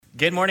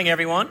Good morning,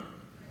 everyone.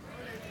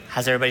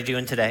 How's everybody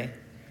doing today?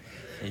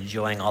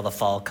 Enjoying all the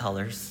fall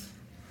colors?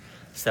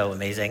 So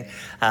amazing.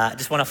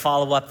 Just want to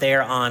follow up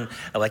there on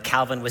what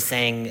Calvin was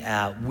saying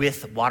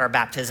with water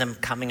baptism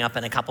coming up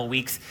in a couple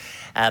weeks.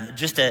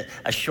 Just a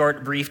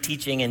short, brief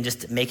teaching and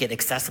just make it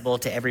accessible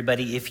to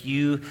everybody. If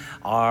you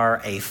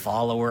are a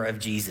follower of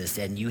Jesus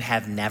and you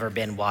have never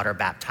been water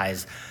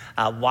baptized,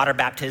 water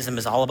baptism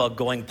is all about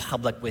going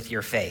public with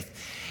your faith.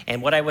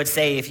 And what I would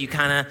say, if you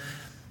kind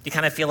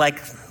of feel like,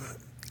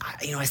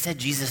 I said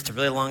Jesus a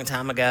really long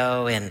time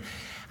ago, and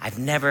I've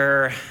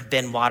never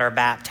been water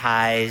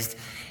baptized,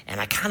 and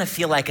I kind of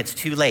feel like it's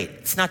too late.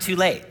 It's not too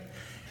late.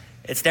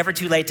 It's never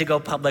too late to go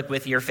public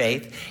with your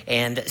faith.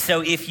 And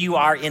so if you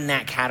are in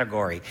that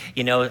category,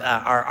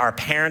 our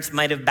parents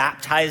might have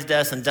baptized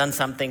us and done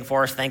something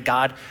for us. Thank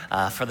God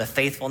for the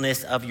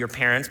faithfulness of your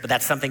parents, but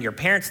that's something your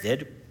parents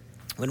did.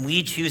 When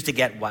we choose to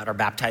get water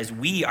baptized,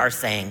 we are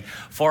saying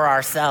for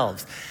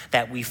ourselves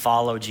that we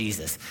follow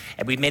Jesus.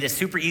 And we've made it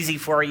super easy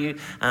for you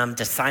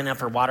to sign up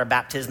for water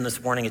baptism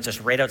this morning. It's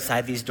just right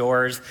outside these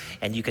doors,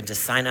 and you can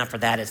just sign up for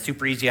that. It's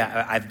super easy.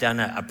 I've done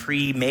a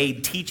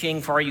pre-made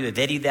teaching for you, a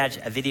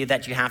video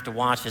that you have to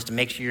watch just to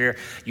make sure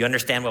you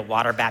understand what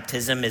water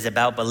baptism is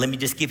about. But let me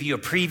just give you a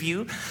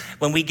preview.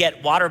 When we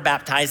get water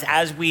baptized,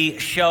 as we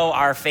show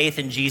our faith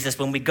in Jesus,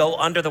 when we go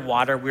under the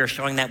water, we're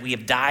showing that we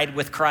have died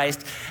with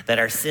Christ, that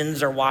our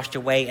sins are washed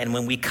away. And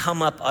when we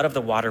come up out of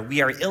the water,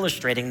 we are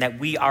illustrating that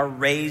we are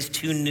raised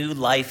to new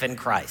life in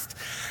Christ.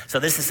 So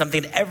this is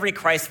something that every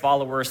Christ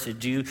follower should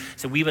do.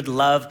 So we would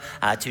love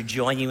to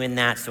join you in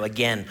that. So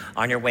again,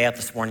 on your way out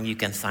this morning, you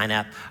can sign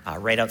up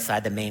right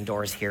outside the main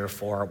doors here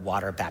for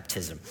water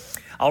baptism.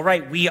 All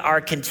right, we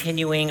are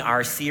continuing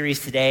our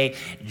series today,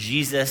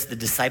 Jesus, the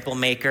Disciple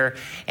Maker.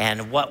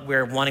 And what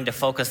we're wanting to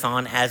focus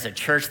on as a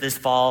church this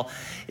fall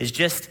is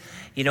just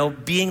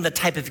being the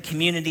type of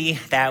community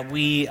that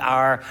we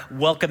are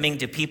welcoming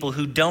to people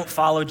who don't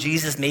follow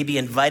Jesus, maybe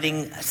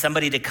inviting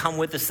somebody to come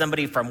with us,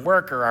 somebody from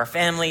work or our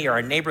family or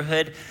our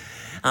neighborhood,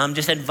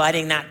 just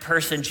inviting that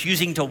person,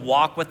 choosing to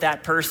walk with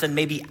that person,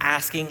 maybe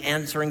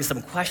answering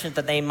some questions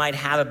that they might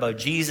have about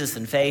Jesus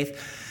and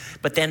faith.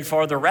 But then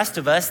for the rest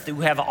of us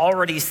who have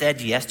already said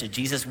yes to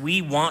Jesus,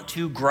 we want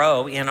to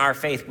grow in our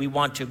faith. We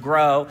want to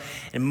grow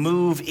and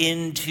move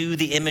into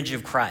the image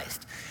of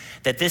Christ.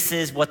 That this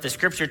is what the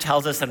scripture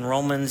tells us in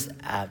Romans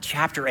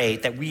chapter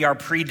 8, that we are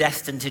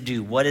predestined to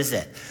do. What is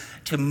it?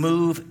 To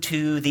move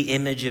to the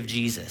image of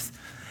Jesus.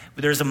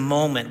 There's a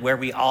moment where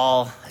we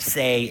all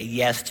say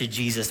yes to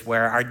Jesus,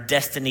 where our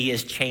destiny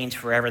is changed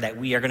forever, that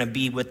we are going to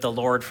be with the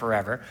Lord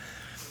forever.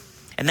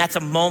 And that's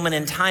a moment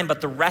in time, but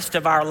the rest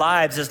of our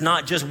lives is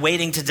not just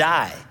waiting to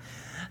die.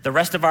 The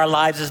rest of our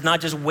lives is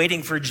not just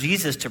waiting for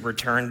Jesus to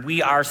return.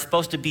 We are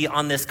supposed to be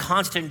on this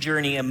constant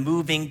journey of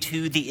moving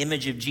to the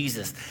image of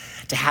Jesus,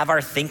 to have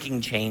our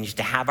thinking changed,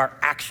 to have our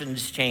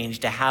actions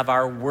changed, to have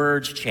our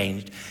words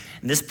changed.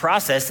 And this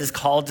process is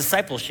called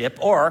discipleship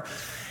or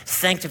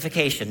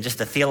sanctification.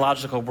 Just a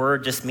theological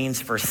word, just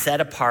means for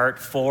set apart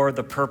for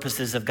the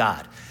purposes of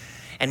God.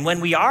 And when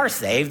we are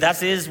saved,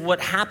 that is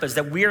what happens,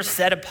 that we are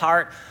set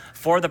apart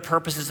for the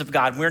purposes of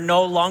God. We're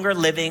no longer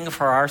living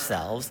for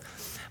ourselves,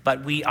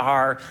 but we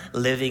are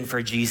living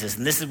for Jesus.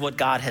 And this is what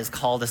God has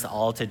called us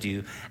all to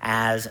do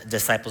as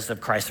disciples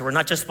of Christ. So we're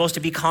not just supposed to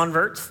be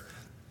converts,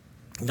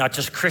 not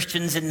just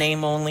Christians in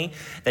name only,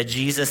 that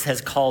Jesus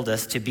has called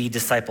us to be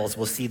disciples.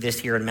 We'll see this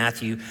here in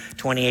Matthew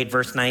 28,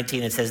 verse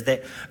 19. It says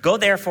that, "Go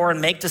therefore and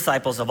make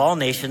disciples of all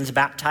nations,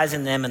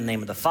 baptizing them in the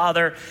name of the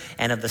Father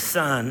and of the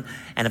Son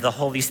and of the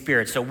Holy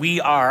Spirit." So we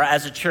are,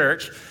 as a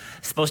church,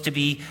 supposed to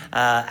be,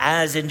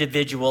 as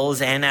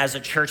individuals and as a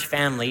church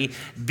family,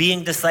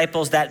 being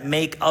disciples that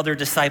make other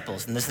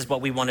disciples. And this is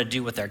what we want to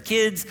do with our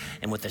kids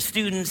and with the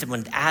students and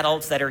with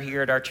adults that are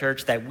here at our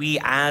church, that we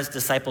as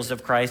disciples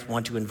of Christ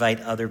want to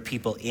invite other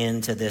people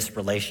into this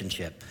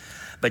relationship.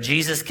 But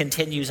Jesus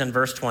continues in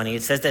verse 20.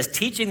 It says this,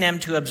 "Teaching them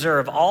to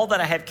observe all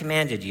that I have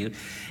commanded you,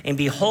 and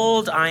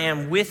behold, I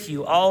am with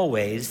you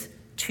always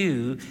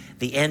to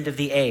the end of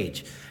the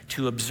age."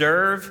 To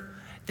observe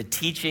the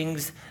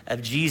teachings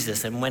of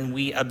Jesus. And when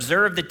we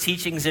observe the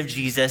teachings of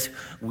Jesus,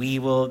 we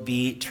will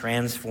be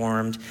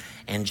transformed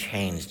and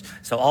changed.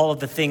 So all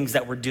of the things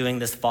that we're doing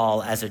this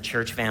fall as a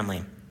church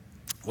family,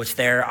 which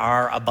there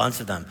are a bunch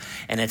of them,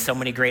 and it's so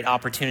many great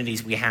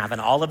opportunities we have. And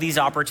all of these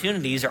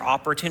opportunities are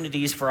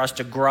opportunities for us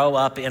to grow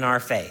up in our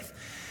faith.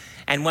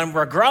 And when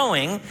we're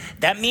growing,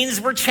 that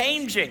means we're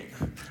changing.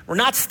 We're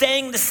not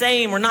staying the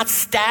same. We're not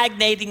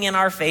stagnating in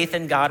our faith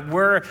in God.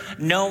 We're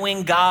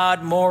knowing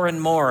God more and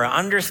more,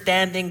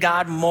 understanding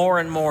God more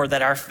and more,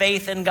 that our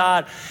faith in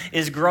God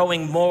is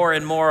growing more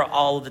and more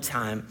all the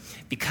time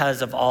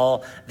because of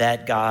all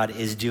that God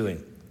is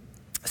doing.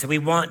 So we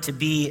want to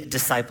be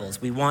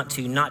disciples. We want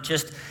to not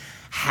just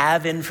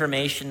have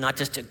information, not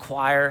just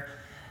acquire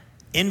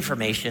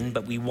information,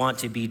 but we want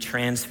to be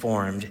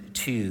transformed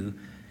to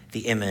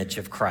the image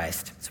of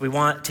Christ. So we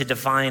want to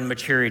define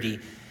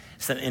maturity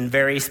in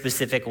very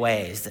specific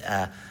ways.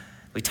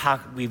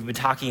 We've been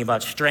talking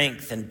about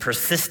strength and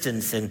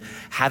persistence and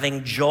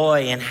having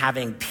joy and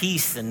having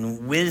peace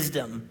and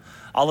wisdom.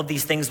 All of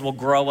these things will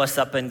grow us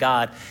up in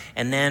God.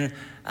 And then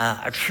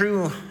a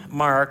true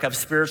mark of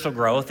spiritual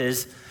growth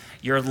is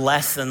you're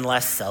less and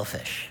less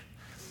selfish.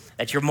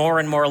 That you're more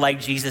and more like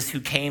Jesus,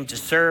 who came to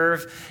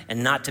serve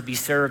and not to be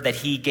served, that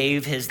he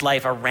gave his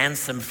life a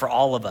ransom for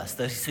all of us.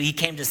 So he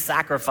came to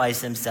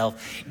sacrifice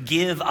himself,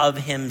 give of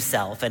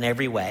himself in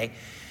every way.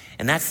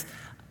 And that's,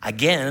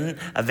 again,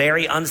 a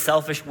very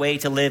unselfish way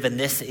to live, and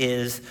this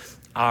is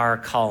our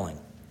calling.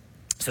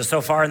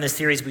 So far in this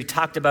series, we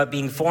talked about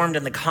being formed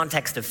in the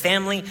context of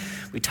family.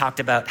 We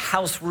talked about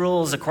house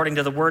rules according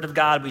to the Word of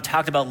God. We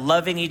talked about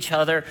loving each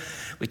other.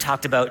 We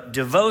talked about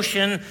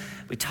devotion.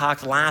 We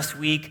talked last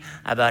week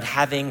about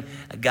having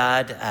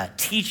God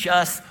teach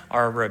us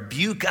or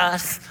rebuke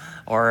us,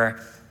 or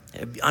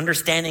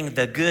understanding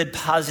the good,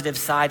 positive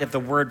side of the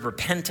word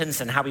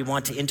repentance and how we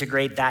want to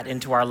integrate that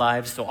into our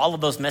lives. So all of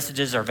those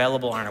messages are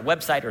available on our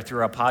website or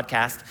through our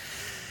podcast.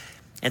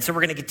 And so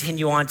we're going to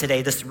continue on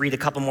today. Just read a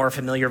couple more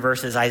familiar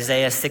verses.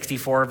 Isaiah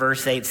 64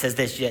 verse 8 says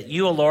this: "Yet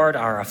you, O Lord,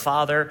 are a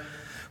father.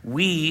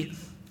 We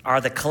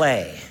are the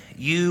clay.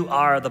 You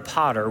are the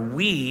potter.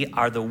 We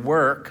are the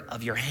work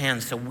of your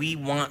hands." So we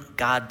want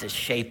God to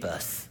shape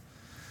us.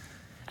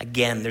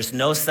 Again, there's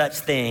no such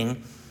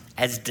thing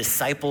as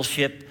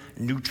discipleship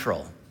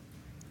neutral.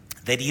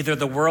 That either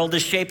the world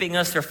is shaping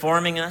us or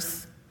forming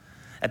us.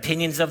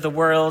 Opinions of the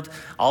world,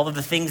 all of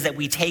the things that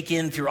we take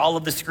in through all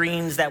of the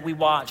screens that we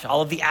watch,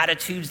 all of the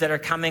attitudes that are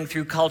coming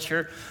through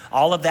culture,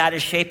 all of that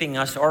is shaping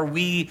us, or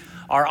we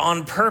are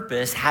on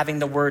purpose having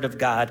the Word of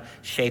God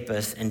shape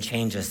us and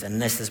change us.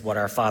 And this is what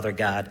our Father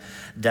God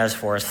does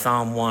for us.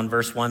 Psalm 1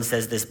 verse 1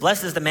 says this: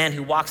 "Blessed is the man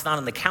who walks not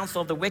in the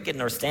counsel of the wicked,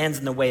 nor stands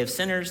in the way of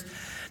sinners,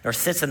 nor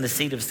sits in the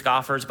seat of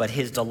scoffers, but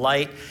his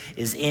delight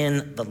is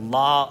in the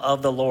law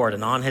of the Lord,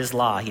 and on his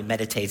law he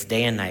meditates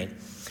day and night.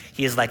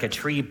 He is like a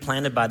tree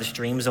planted by the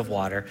streams of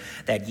water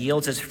that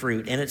yields its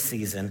fruit in its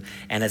season,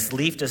 and its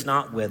leaf does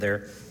not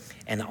wither,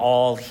 and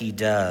all he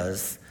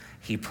does,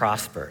 he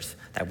prospers."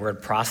 That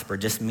word prosper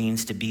just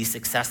means to be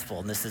successful,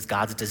 and this is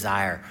God's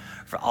desire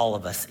for all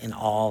of us in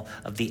all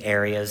of the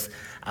areas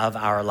of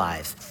our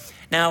lives.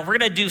 Now, we're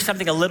going to do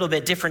something a little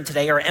bit different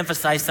today, or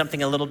emphasize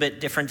something a little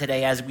bit different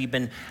today, as we've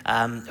been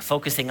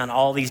focusing on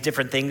all these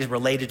different things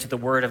related to the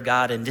Word of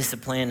God and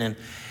discipline. And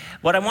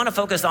what I want to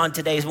focus on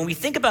today is when we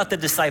think about the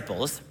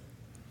disciples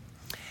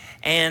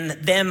and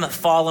them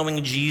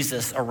following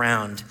Jesus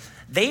around,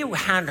 they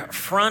had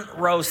front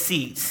row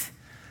seats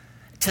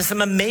to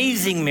some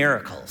amazing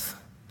miracles.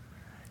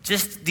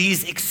 Just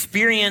these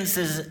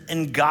experiences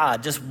in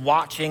God, just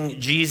watching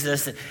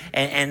Jesus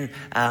and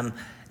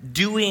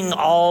doing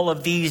all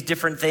of these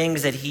different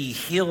things, that he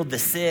healed the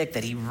sick,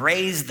 that he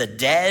raised the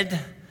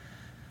dead.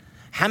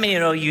 How many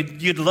of you know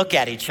you'd look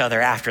at each other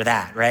after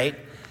that, right?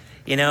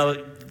 You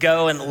know,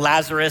 go and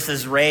Lazarus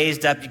is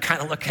raised up. You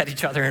kind of look at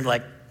each other and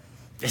like,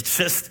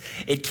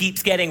 it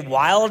keeps getting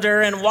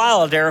wilder and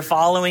wilder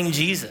following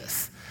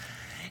Jesus.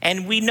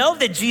 And we know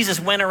that Jesus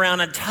went around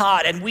and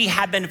taught, and we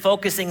have been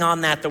focusing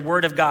on that, the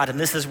Word of God. And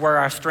this is where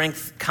our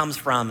strength comes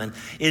from, and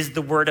is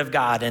the Word of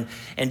God.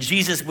 And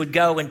Jesus would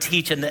go and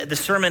teach. And the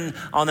Sermon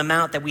on the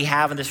Mount that we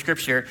have in the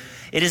Scripture,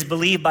 it is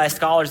believed by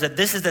scholars that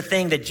this is the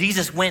thing that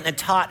Jesus went and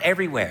taught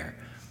everywhere.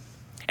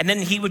 And then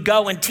he would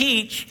go and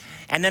teach,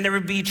 and then there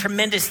would be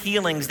tremendous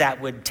healings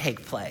that would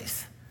take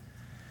place.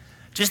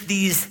 Just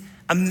these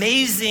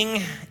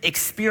amazing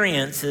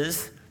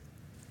experiences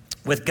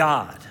with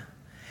God.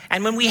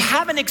 And when we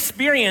have an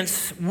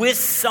experience with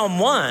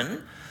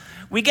someone,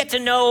 we get to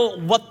know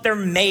what they're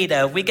made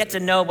of. We get to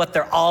know what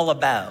they're all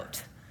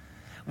about.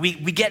 We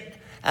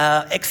get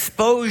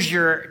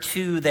exposure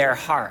to their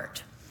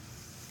heart.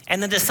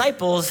 And the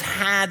disciples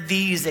had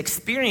these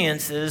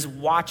experiences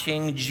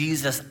watching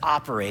Jesus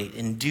operate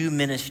and do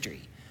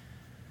ministry,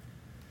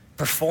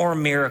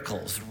 perform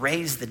miracles,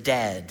 raise the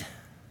dead,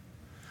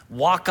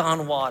 walk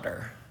on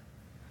water.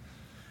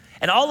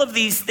 And all of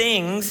these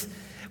things,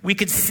 we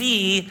could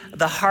see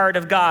the heart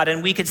of God,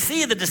 and we could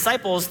see the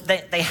disciples,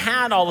 they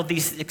had all of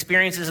these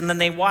experiences, and then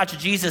they watched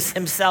Jesus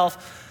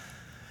himself,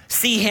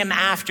 see him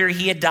after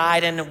he had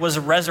died and was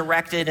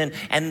resurrected,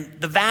 and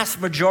the vast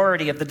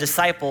majority of the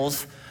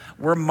disciples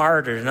were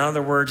martyred. In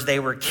other words, they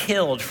were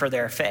killed for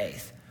their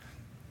faith.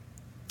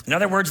 In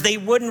other words, they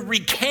wouldn't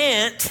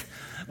recant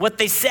what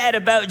they said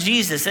about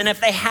Jesus. And if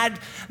they had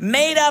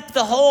made up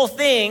the whole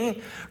thing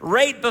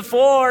right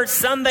before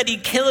somebody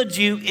killed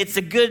you, it's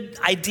a good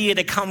idea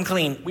to come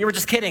clean. We were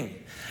just kidding.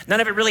 None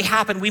of it really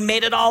happened. We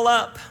made it all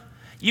up.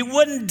 You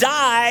wouldn't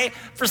die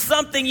for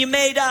something you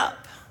made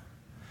up.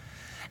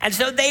 And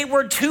so they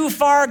were too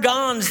far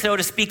gone, so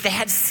to speak. They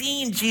had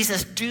seen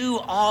Jesus do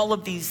all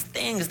of these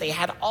things. They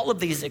had all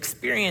of these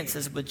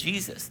experiences with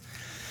Jesus.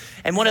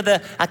 And one of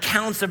the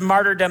accounts of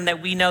martyrdom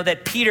that we know,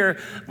 that Peter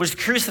was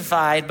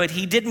crucified, but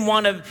he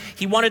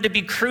wanted to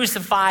be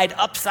crucified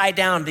upside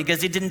down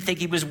because he didn't think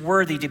he was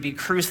worthy to be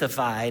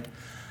crucified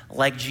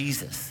like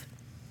Jesus.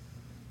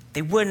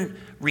 They wouldn't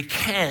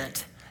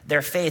recant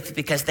their faith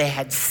because they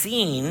had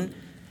seen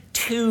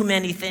too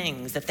many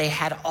things that they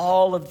had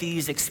all of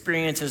these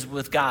experiences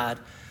with God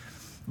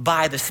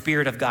by the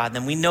Spirit of God.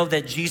 And we know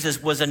that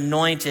Jesus was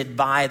anointed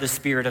by the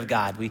Spirit of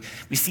God. We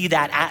see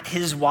that at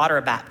his water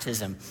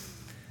baptism,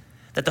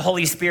 that the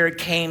Holy Spirit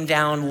came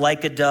down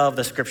like a dove,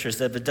 the scripture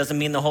said. But it doesn't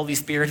mean the Holy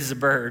Spirit is a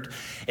bird.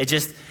 It's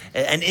just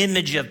an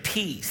image of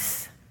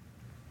peace.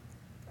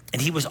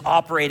 And he was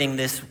operating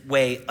this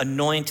way,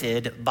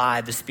 anointed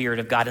by the Spirit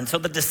of God. And so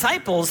the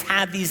disciples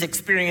had these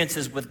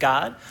experiences with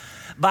God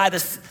by the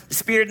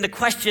Spirit. And the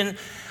question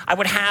I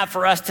would have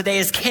for us today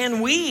is,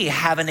 can we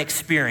have an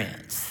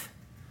experience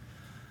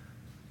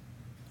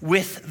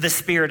with the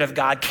Spirit of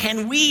God?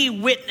 Can we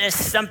witness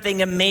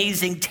something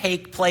amazing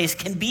take place?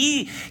 Can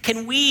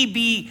we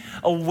be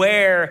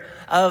aware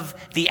of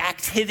the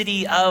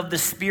activity of the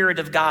Spirit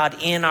of God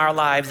in our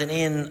lives and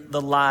in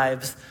the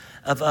lives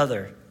of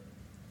others?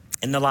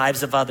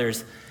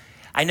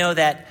 I know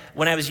that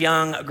when I was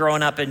young,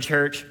 growing up in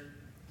church,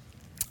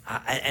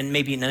 and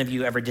maybe none of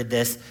you ever did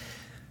this,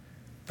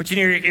 but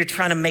you're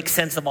trying to make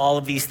sense of all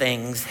of these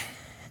things,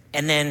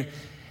 and then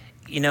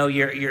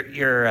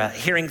you're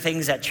hearing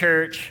things at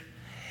church,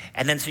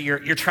 and then so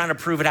you're trying to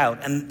prove it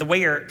out. And the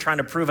way you're trying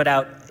to prove it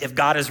out, if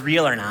God is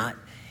real or not,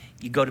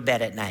 you go to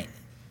bed at night.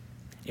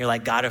 You're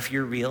like, God, if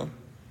you're real,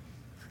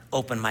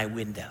 open my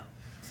window.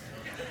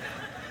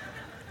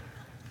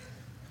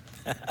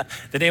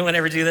 Did anyone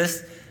ever do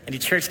this? Any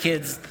church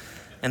kids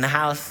in the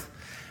house?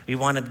 We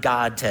wanted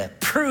God to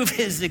prove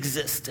his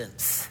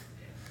existence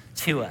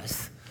to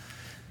us.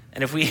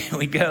 And if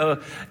we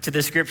go to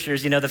the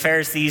scriptures, the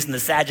Pharisees and the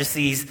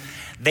Sadducees,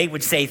 they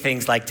would say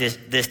things like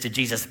this to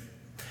Jesus.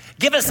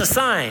 Give us a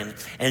sign.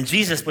 And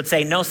Jesus would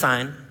say, no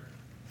sign.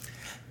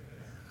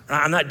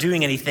 I'm not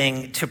doing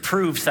anything to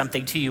prove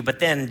something to you. But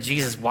then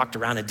Jesus walked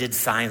around and did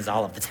signs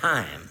all of the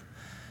time,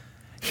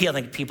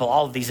 healing people.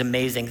 All of these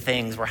amazing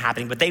things were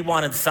happening, but they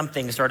wanted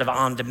something sort of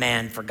on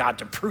demand for God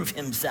to prove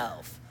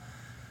himself.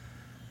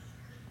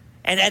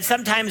 And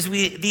sometimes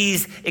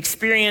these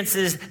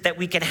experiences that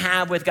we can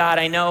have with God,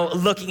 I know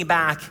looking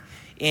back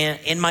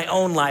in my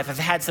own life, I've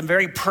had some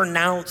very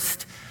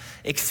pronounced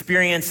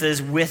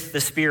experiences with the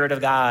Spirit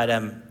of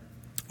God.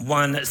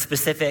 One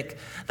specific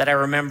that I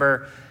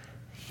remember,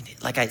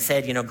 like I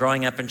said,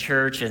 growing up in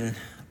church and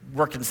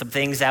working some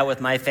things out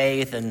with my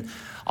faith and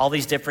all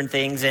these different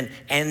things and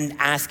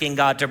asking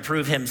God to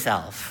prove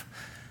himself.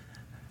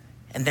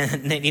 And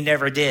then he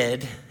never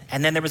did.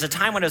 And then there was a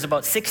time when I was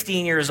about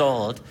 16 years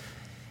old.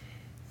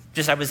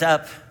 I was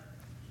up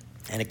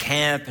in a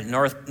camp in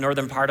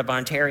northern part of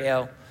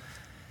Ontario.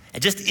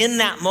 And just in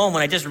that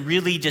moment, I just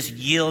really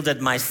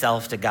yielded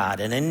myself to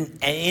God. And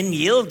in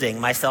yielding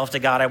myself to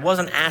God, I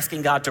wasn't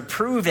asking God to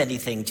prove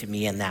anything to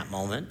me in that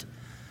moment.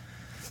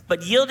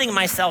 But yielding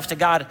myself to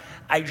God,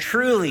 I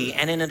truly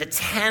and in a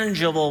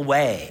tangible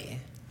way,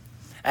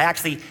 I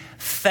actually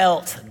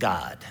felt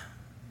God.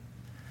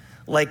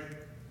 Like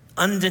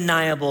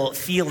undeniable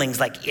feelings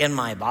like in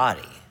my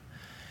body.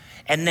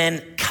 And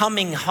then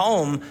coming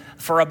home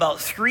for about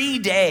 3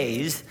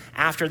 days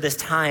after this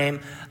time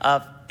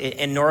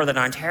in Northern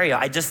Ontario,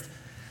 I just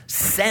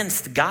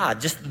sensed God,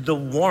 just the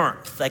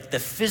warmth, like the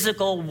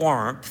physical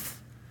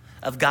warmth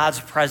of God's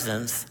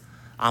presence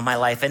on my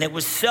life. And it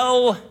was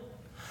so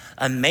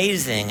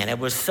amazing and it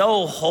was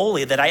so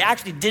holy that I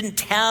actually didn't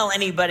tell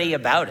anybody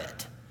about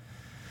it.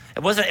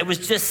 It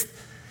was just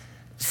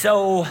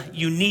so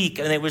unique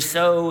and it was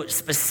so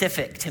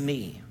specific to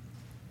me.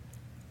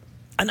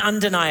 An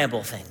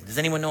undeniable thing. Does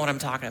anyone know what I'm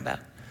talking about?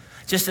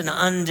 Just an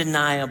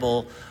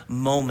undeniable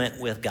moment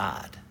with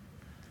God.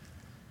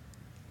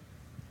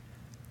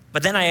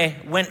 But then I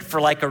went for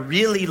like a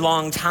really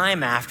long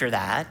time after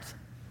that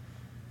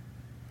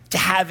to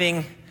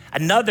having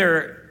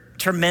another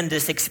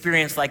tremendous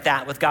experience like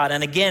that with God.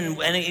 And again,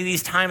 any of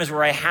these times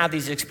where I had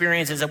these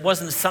experiences, it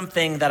wasn't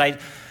something that I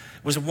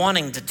was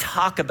wanting to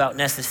talk about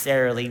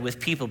necessarily with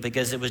people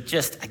because it was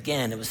just,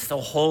 again, it was so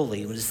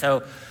holy. It was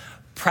so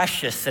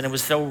precious and it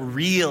was so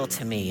real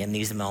to me in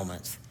these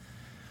moments.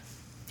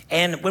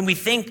 And when we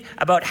think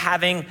about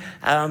having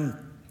an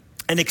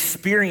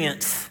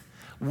experience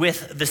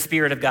with the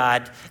Spirit of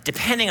God,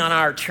 depending on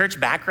our church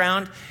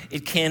background,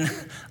 it can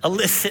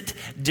elicit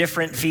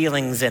different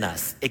feelings in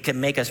us. It can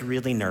make us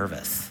really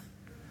nervous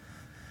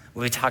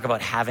when we talk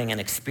about having an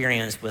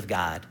experience with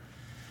God.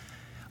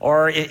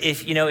 Or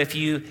if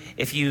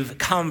you've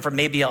come from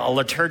maybe a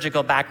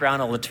liturgical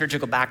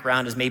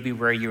background is maybe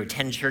where you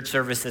attend church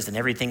services and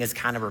everything is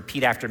kind of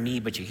repeat after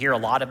me, but you hear a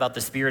lot about the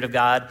Spirit of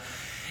God.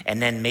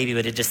 And then maybe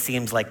it just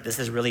seems like this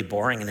is really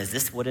boring. And is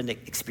this what an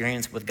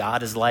experience with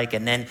God is like?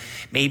 And then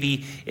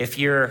maybe if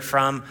you're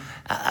from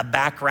a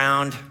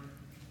background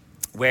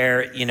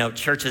where,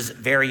 church is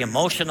very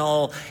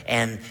emotional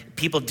and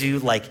people do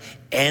like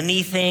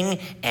anything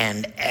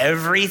and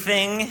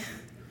everything,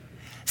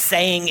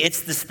 saying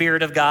it's the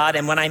Spirit of God.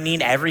 And when I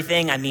mean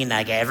everything, I mean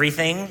like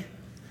everything.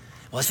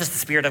 Well, it's just the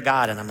Spirit of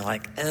God. And I'm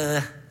like,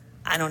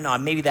 I don't know.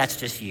 Maybe that's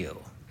just you.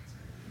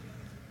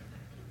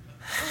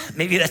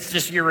 Maybe that's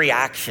just your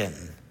reaction.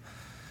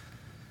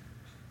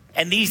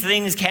 And these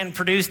things can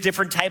produce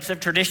different types of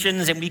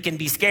traditions, and we can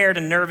be scared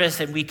and nervous,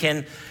 and we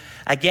can,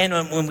 again,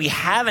 when we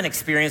have an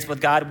experience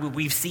with God,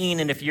 we've seen,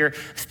 and if you're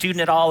a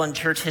student at all in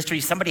church history,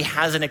 somebody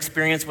has an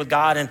experience with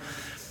God, and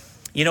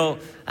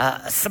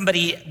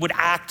somebody would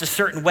act a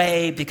certain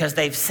way because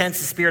they've sensed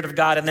the Spirit of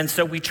God, and then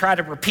so we try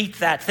to repeat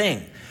that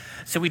thing.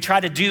 So we try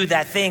to do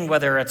that thing,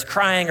 whether it's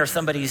crying or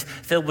somebody's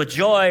filled with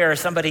joy or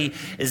somebody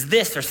is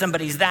this or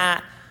somebody's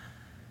that.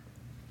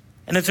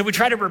 And then so we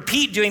try to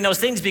repeat doing those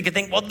things because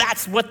we think, well,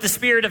 that's what the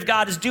Spirit of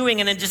God is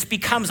doing. And it just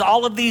becomes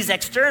all of these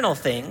external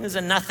things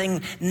and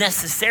nothing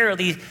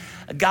necessarily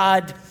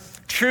God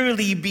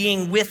truly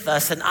being with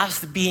us and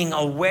us being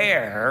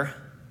aware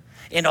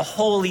in a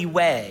holy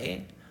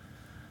way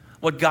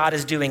what God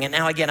is doing. And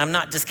now again, I'm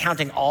not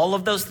discounting all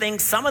of those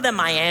things. Some of them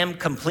I am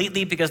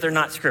completely because they're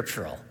not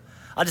scriptural.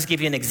 I'll just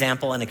give you an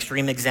example, an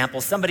extreme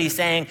example. Somebody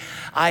saying,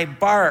 I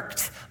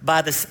barked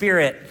by the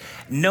Spirit.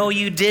 No,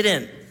 you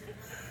didn't.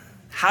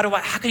 How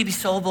can you be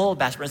so bold,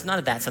 Pastor Brent? None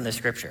of that's in the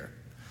scripture.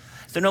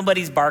 So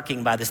nobody's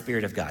barking by the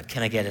Spirit of God.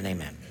 Can I get an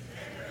amen?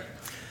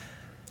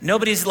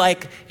 Nobody's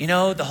like,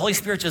 the Holy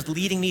Spirit just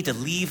leading me to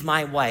leave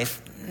my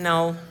wife.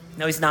 No,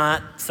 he's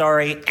not.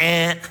 Sorry.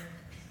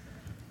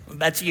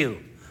 That's you.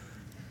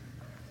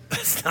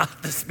 That's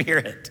not the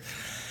Spirit.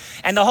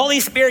 And the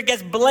Holy Spirit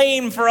gets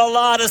blamed for a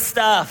lot of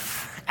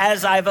stuff,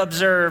 as I've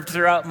observed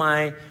throughout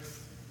my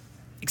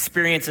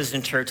experiences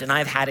in church. And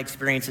I've had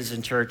experiences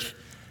in church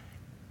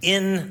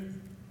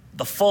in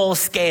the full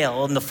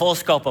scale and the full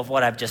scope of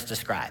what I've just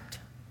described.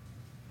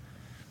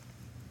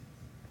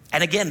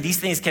 And again, these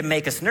things can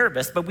make us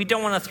nervous, but we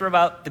don't want to throw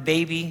out the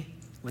baby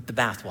with the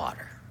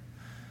bathwater.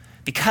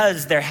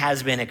 Because there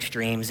has been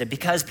extremes and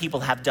because people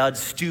have done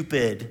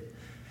stupid,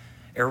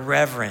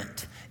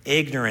 irreverent,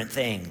 ignorant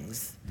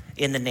things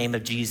in the name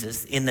of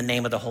Jesus, in the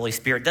name of the Holy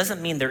Spirit,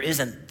 doesn't mean there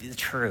isn't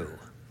true.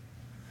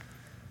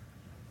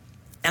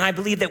 And I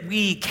believe that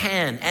we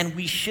can and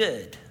we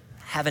should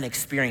have an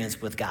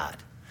experience with God.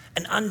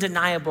 An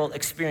undeniable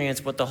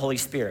experience with the Holy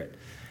Spirit.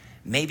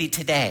 Maybe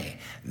today,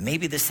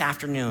 maybe this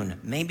afternoon,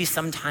 maybe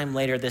sometime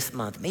later this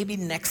month, maybe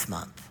next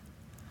month.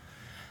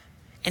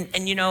 And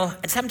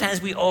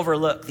sometimes we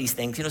overlook these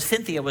things.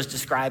 Cynthia was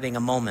describing a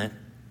moment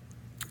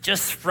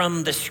just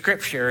from the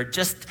scripture,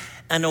 just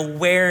an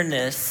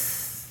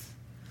awareness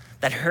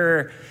that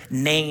her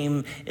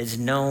name is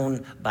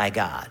known by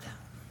God.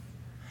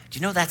 Do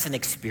you know that's an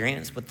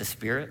experience with the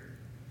Spirit?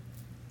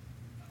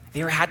 Have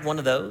you ever had one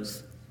of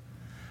those?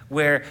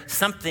 Where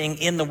something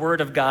in the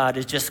Word of God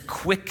is just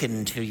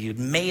quickened to you,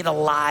 made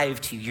alive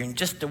to you. You're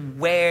just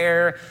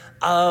aware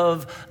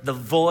of the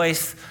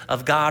voice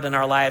of God in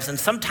our lives. And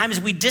sometimes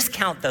we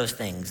discount those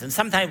things. And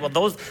sometimes,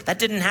 that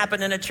didn't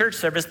happen in a church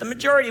service. The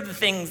majority of the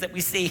things that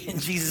we see in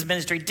Jesus'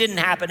 ministry didn't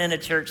happen in a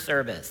church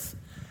service.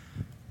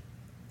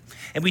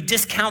 And we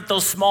discount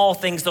those small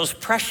things, those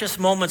precious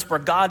moments where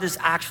God is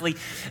actually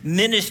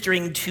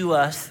ministering to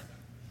us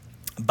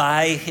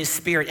by His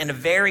Spirit in a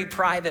very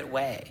private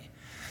way.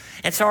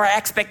 And so our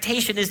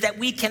expectation is that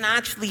we can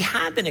actually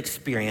have an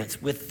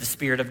experience with the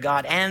Spirit of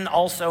God and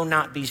also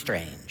not be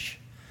strange.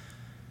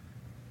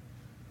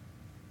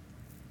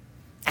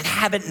 And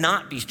have it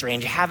not be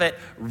strange, have it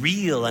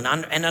real and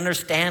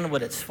understand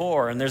what it's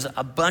for. And there's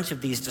a bunch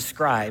of these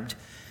described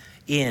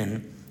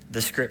in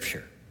the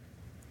scripture.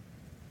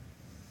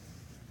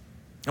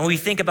 And when we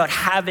think about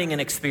having an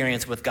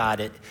experience with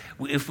God,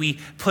 if we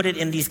put it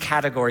in these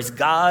categories,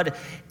 God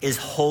is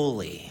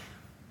holy.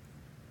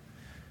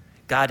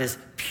 God is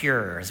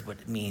pure is what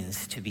it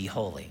means to be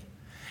holy.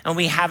 And when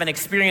we have an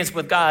experience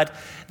with God,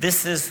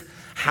 this is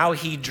how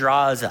He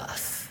draws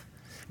us.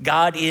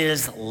 God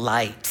is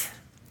light.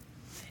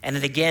 And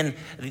then again,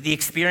 the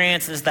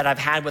experiences that I've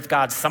had with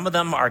God, some of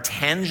them are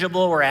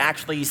tangible where I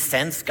actually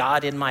sense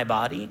God in my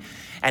body.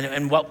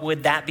 And what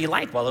would that be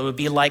like? Well, it would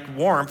be like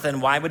warmth.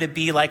 And why would it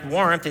be like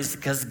warmth? Is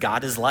because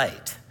God is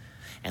light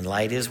and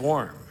light is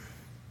warm.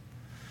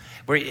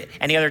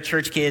 Any other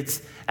church kids,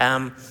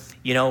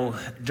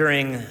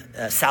 during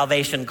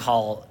salvation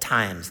call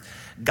times,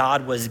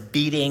 God was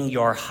beating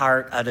your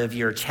heart out of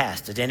your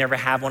chest. Did anyone ever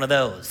have one of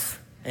those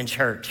in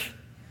church?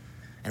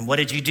 And what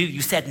did you do?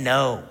 You said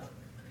no.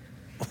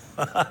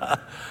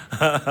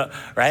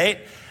 Right?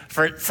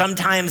 For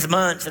sometimes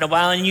months and a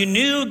while, and you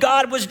knew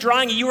God was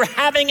drawing you. You were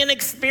having an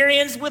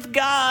experience with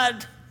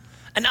God,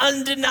 an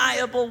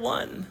undeniable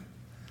one.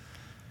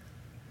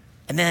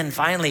 And then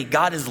finally,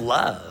 God is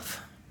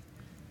love.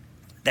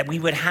 That we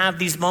would have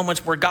these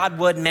moments where God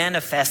would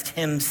manifest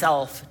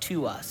Himself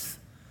to us.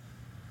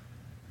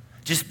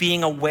 Just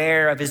being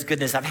aware of His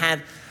goodness. I've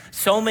had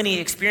so many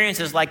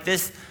experiences like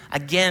this,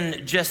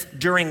 again, just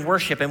during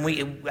worship. And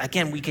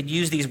we could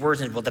use these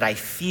words. Well, did I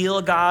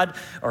feel God?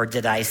 Or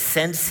did I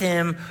sense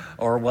Him?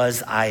 Or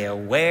was I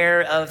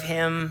aware of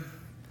Him?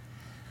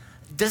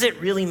 Does it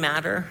really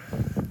matter?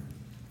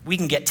 We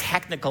can get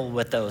technical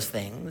with those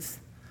things.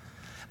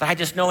 But I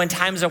just know in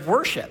times of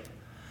worship,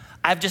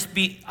 I've just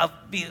be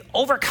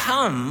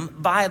overcome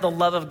by the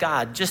love of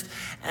God. Just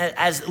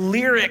as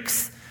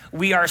lyrics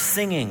we are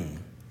singing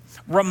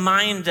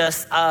remind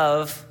us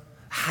of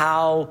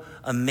how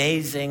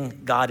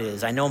amazing God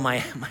is. I know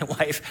my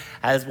wife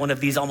has one of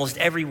these almost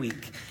every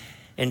week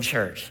in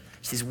church.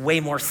 She's way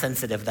more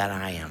sensitive than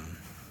I am,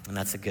 and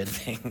that's a good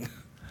thing.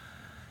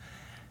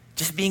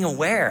 Just being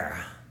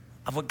aware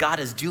of what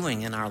God is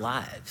doing in our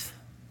lives,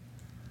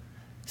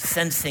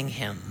 sensing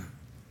him,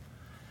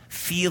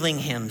 feeling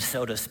him,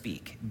 so to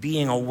speak,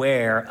 being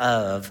aware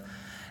of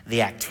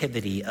the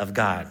activity of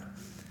God.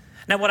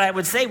 Now, what I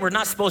would say, we're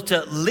not supposed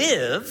to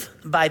live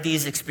by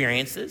these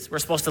experiences. We're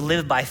supposed to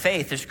live by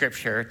faith, the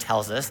scripture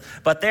tells us.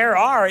 But there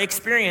are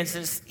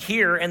experiences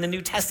here in the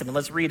New Testament.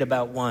 Let's read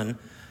about one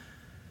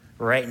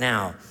right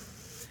now.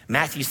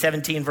 Matthew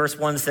 17, verse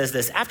 1 says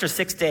this: After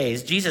 6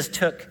 days, Jesus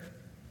took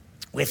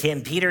with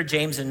him Peter,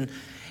 James,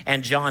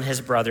 and John,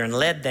 his brother, and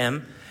led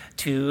them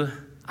to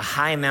a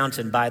high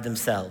mountain by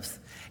themselves.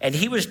 And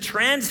he was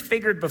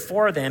transfigured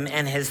before them,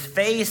 and his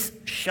face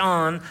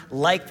shone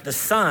like the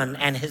sun,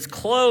 and his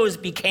clothes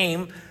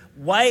became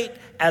white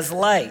as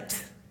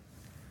light.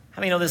 How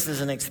many know this is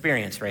an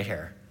experience right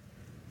here?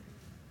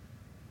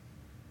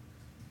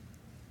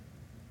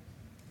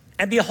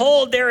 And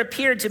behold, there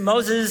appeared to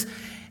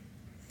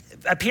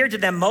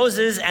them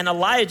Moses and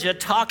Elijah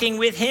talking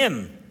with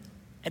him.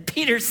 And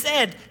Peter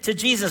said to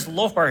Jesus,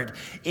 Lord,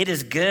 it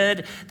is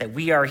good that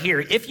we are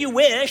here. If you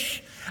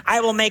wish,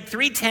 I will make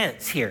 3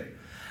 tents here.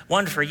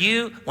 One for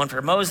you, one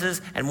for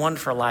Moses, and one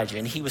for Elijah.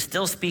 And he was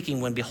still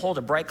speaking when, behold,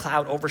 a bright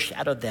cloud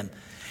overshadowed them.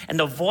 And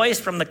the voice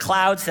from the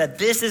cloud said,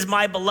 This is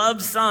my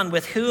beloved Son,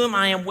 with whom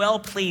I am well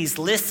pleased.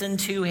 Listen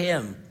to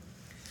him.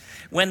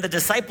 When the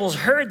disciples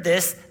heard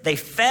this, they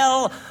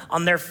fell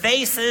on their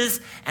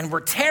faces and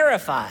were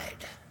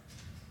terrified.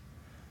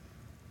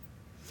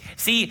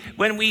 See,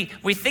 when we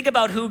think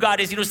about who God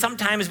is,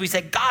 sometimes we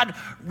say, God,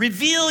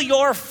 reveal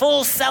your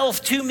full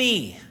self to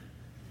me.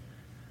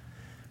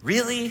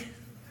 Really?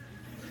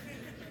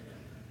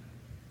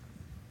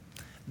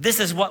 This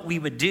is what we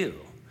would do.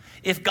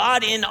 If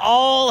God in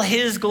all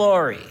his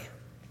glory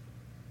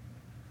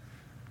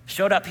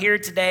showed up here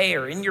today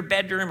or in your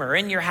bedroom or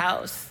in your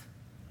house,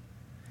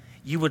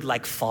 you would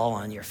fall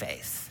on your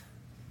face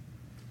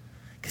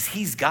because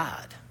he's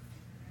God.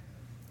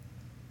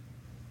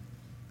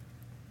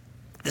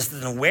 This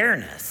is an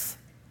awareness,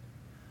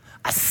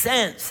 a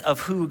sense of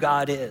who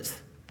God is.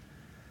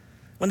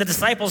 When the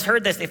disciples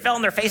heard this, they fell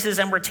on their faces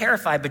and were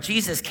terrified, but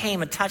Jesus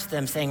came and touched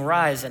them, saying,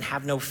 Rise and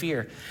have no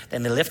fear.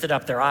 Then they lifted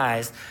up their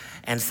eyes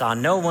and saw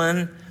no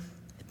one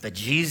but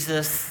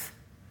Jesus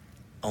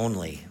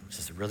only, which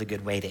is a really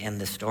good way to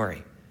end this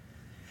story.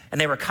 And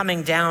they were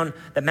coming down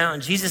the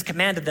mountain. Jesus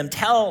commanded them,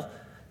 Tell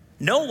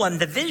no one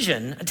the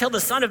vision until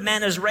the Son of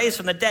Man is raised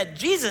from the dead.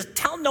 Jesus,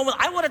 tell no one.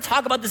 I want to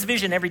talk about this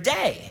vision every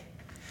day.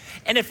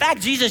 And in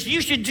fact, Jesus, you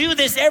should do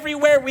this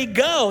everywhere we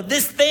go.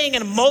 This thing,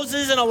 and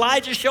Moses and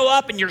Elijah show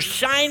up and you're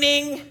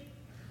shining. And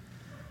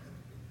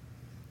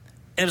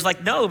it was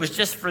no, it was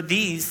just for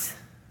these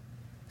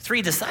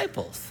 3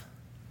 disciples.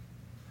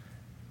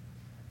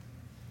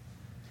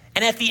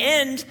 And at the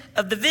end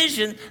of the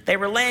vision, they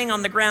were laying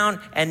on the ground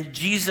and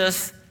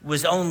Jesus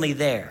was only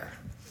there.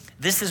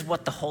 This is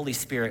what the Holy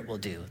Spirit will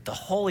do. The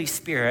Holy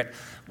Spirit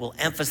will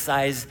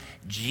emphasize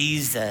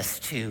Jesus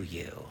to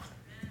you,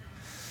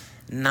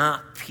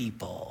 not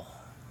people.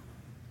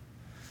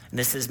 And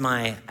this is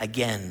my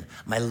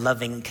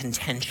loving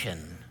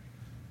contention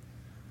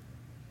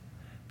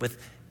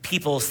with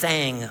people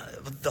saying,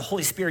 the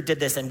Holy Spirit did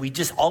this, and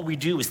all we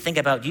do is think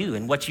about you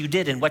and what you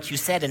did and what you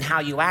said and how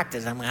you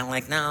acted. I'm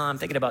no, I'm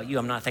thinking about you.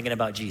 I'm not thinking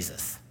about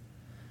Jesus.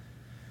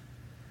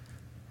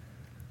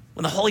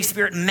 When the Holy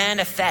Spirit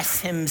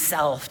manifests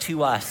himself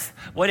to us,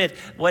 what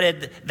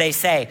did they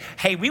say?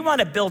 Hey, we want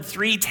to build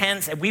 3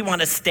 tents and we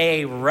want to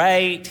stay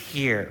right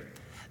here.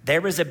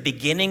 There was a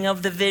beginning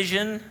of the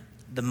vision,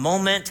 the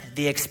moment,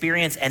 the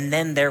experience, and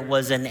then there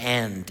was an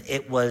end.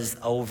 It was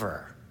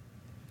over.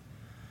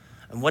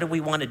 And what do we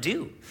want to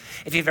do?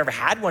 If you've ever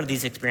had one of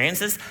these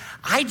experiences,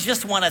 I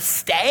just want to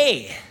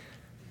stay.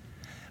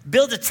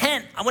 Build a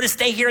tent. I want to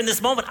stay here in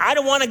this moment. I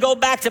don't want to go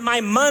back to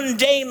my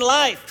mundane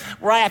life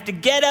where I have to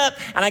get up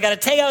and I got to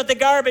take out the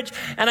garbage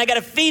and I got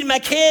to feed my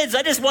kids.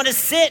 I just want to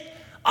sit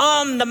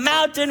on the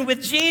mountain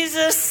with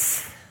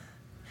Jesus.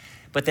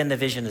 But then the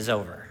vision is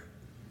over.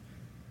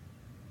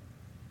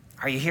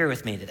 Are you here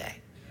with me today?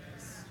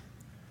 Yes.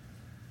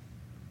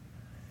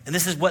 And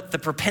this is what the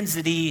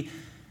propensity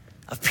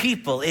of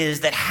people is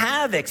that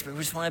have experience.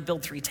 We just want to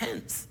build 3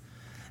 tents.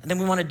 And then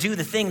we want to do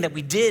the thing that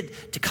we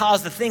did to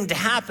cause the thing to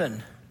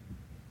happen.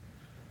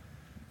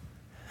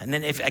 And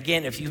then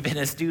if you've been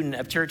a student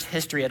of church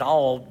history at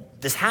all,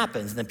 this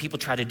happens. And then people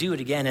try to do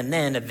it again. And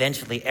then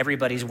eventually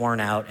everybody's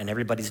worn out and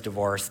everybody's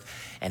divorced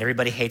and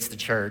everybody hates the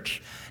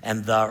church.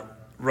 And the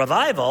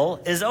revival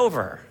is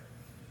over.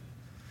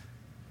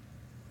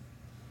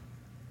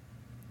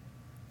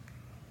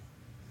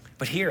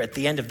 But here at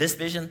the end of this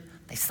vision,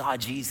 they saw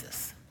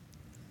Jesus.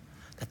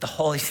 That the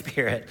Holy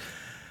Spirit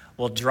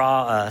will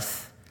draw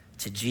us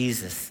to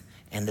Jesus.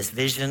 And this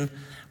vision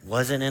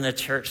wasn't in a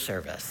church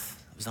service.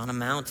 It was on a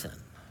mountain.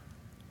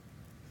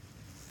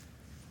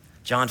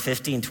 John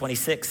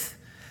 15:26.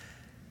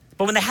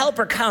 But when the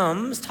Helper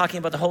comes, talking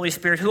about the Holy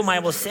Spirit, whom I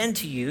will send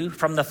to you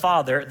from the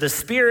Father, the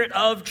Spirit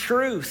of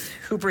truth,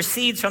 who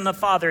proceeds from the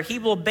Father, he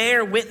will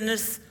bear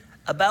witness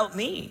about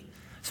me.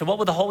 So what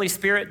will the Holy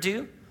Spirit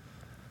do?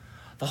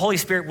 The Holy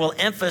Spirit will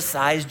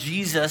emphasize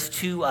Jesus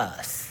to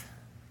us.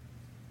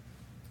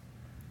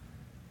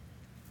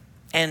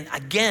 And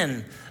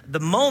again, the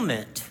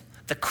moment,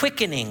 the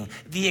quickening,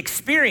 the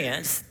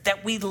experience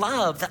that we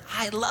love, that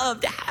I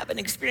love to have an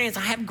experience.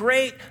 I have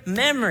great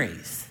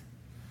memories.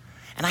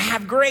 And I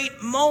have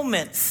great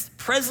moments,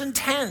 present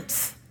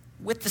tense,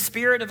 with the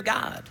Spirit of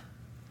God.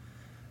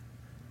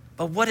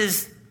 But what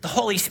is the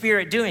Holy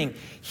Spirit doing?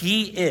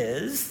 He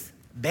is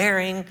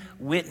bearing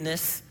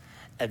witness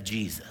of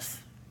Jesus.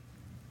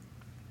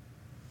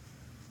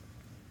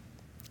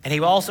 And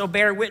he will also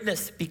bear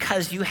witness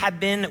because you have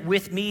been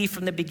with me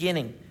from the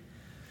beginning.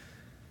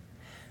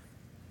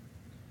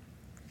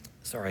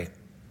 Sorry,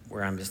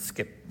 where I'm just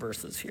skip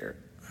verses here.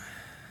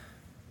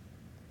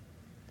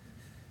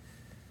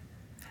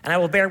 And I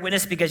will bear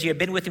witness because you have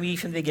been with me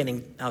from the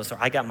beginning. Oh,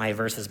 sorry, I got my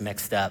verses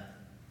mixed up.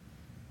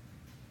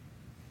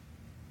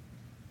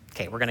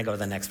 Okay, we're going to go to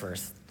the next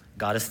verse.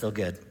 God is still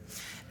good.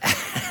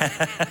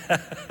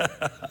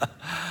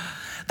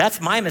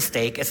 That's my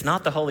mistake. It's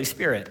not the Holy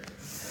Spirit.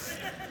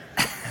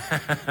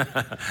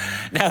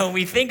 Now, when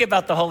we think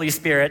about the Holy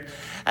Spirit,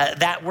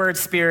 that word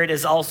spirit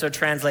is also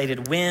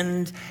translated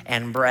wind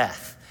and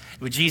breath.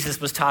 When Jesus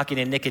was talking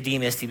to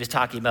Nicodemus, he was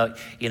talking about,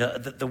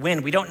 the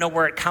wind. We don't know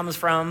where it comes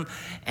from,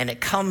 and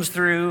it comes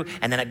through,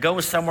 and then it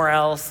goes somewhere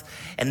else.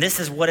 And this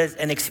is what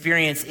an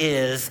experience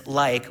is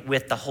like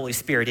with the Holy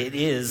Spirit. It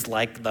is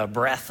like the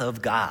breath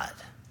of God.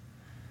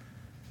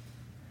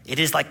 It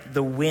is like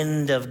the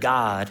wind of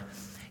God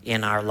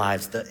in our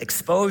lives. The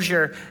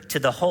exposure to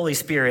the Holy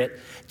Spirit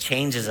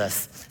changes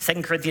us.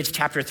 2 Corinthians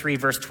chapter 3,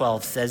 verse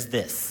 12 says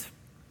this.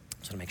 I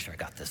just want to make sure I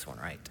got this one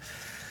right.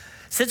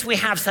 Since we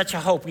have such a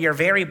hope, we are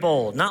very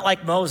bold, not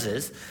like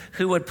Moses,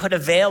 who would put a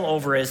veil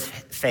over his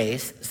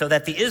face so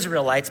that the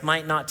Israelites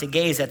might not to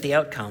gaze at the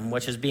outcome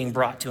which is being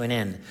brought to an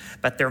end.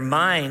 But their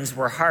minds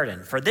were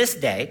hardened. For this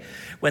day,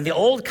 when the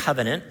old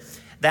covenant,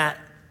 that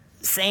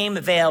same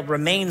veil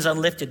remains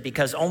unlifted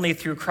because only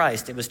through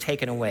Christ it was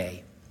taken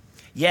away.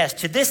 Yes,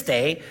 to this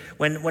day,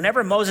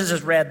 whenever Moses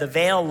is read, the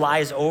veil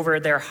lies over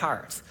their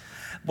hearts.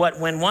 But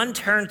when one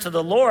turns to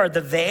the Lord,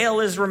 the veil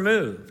is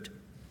removed.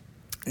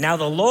 Now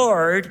the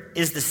Lord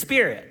is the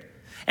Spirit,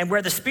 and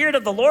where the Spirit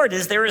of the Lord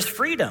is, there is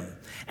freedom.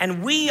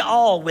 And we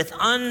all, with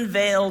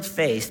unveiled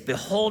face,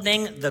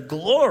 beholding the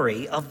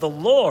glory of the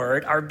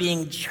Lord, are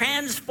being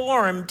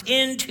transformed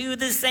into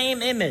the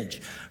same image,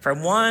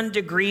 from one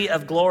degree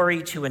of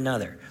glory to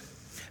another.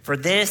 For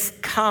this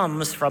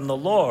comes from the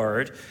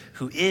Lord,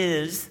 who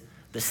is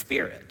the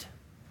Spirit.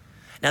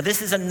 Now,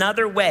 this is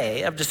another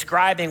way of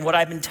describing what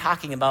I've been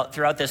talking about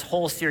throughout this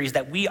whole series,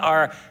 that we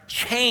are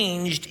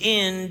changed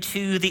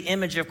into the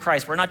image of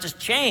Christ. We're not just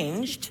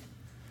changed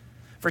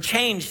for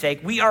change's sake.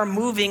 We are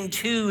moving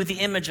to the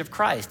image of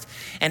Christ.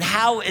 And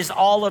how is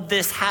all of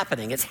this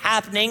happening? It's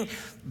happening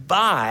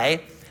by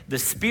the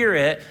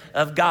Spirit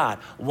of God,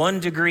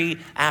 one degree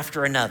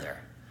after another.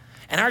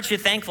 And aren't you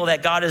thankful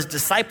that God is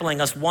discipling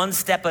us one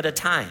step at a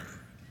time?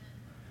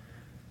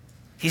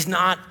 He's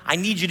not, I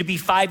need you to be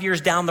 5 years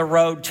down the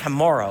road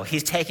tomorrow.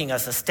 He's taking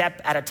us a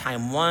step at a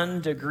time, one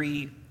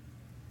degree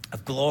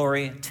of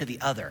glory to the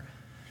other.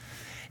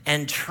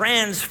 And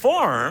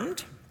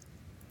transformed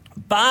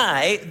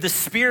by the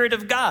Spirit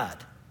of God.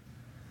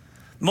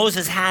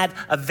 Moses had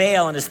a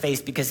veil on his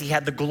face because he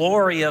had the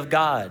glory of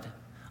God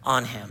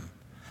on him.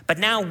 But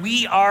now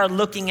we are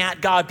looking at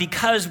God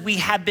because we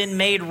have been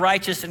made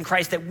righteous in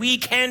Christ, that we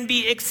can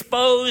be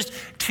exposed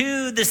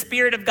to the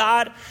Spirit of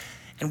God,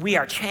 and we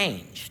are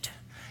changed.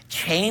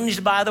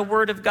 Changed by the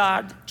Word of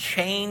God,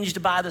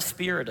 changed by the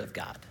Spirit of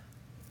God.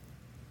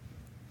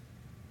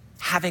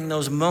 Having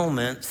those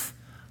moments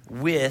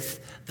with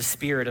the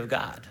Spirit of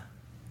God.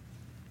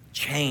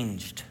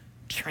 Changed,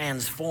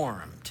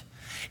 transformed,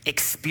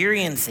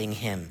 experiencing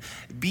Him,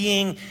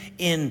 being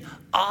in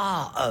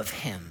awe of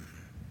Him,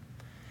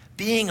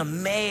 being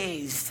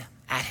amazed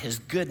at His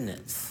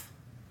goodness.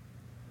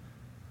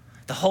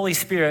 The Holy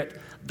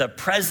Spirit, the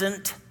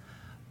present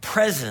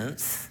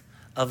presence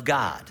of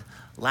God.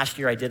 Last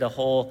year, I did a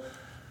whole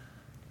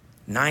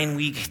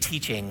 9-week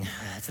teaching.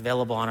 It's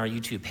available on our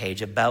YouTube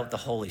page about the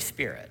Holy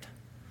Spirit.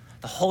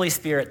 The Holy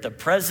Spirit, the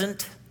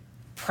present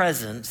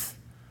presence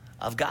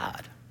of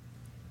God.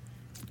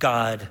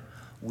 God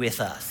with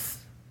us.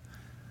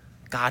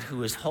 God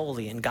who is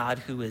holy, and God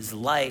who is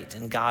light,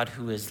 and God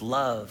who is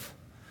love.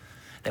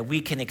 That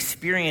we can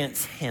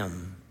experience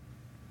Him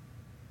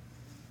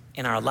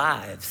in our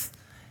lives,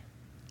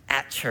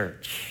 at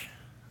church,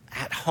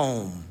 at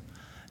home,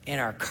 in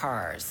our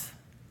cars.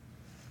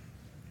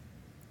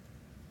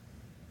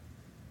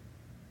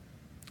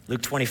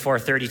 Luke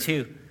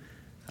 24:32.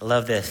 I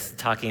love this,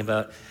 talking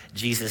about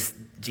Jesus'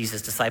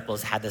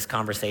 disciples had this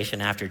conversation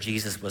after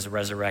Jesus was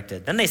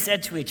resurrected. Then they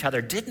said to each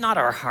other, "Did not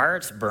our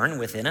hearts burn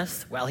within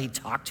us while He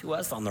talked to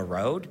us on the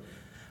road,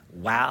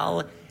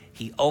 while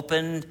He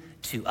opened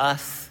to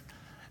us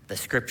the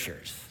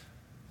scriptures.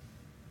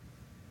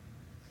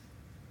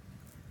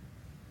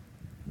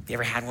 You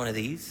ever had one of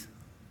these?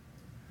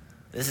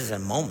 This is a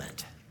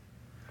moment.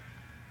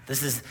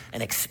 This is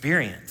an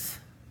experience.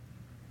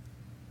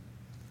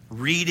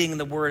 Reading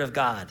the Word of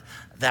God,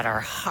 that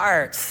our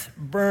hearts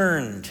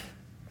burned.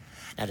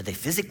 Now, did they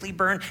physically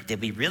burn?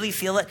 Did we really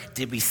feel it?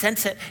 Did we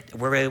sense it?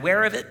 Were we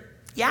aware of it?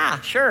 Yeah,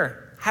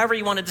 sure. However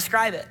you want to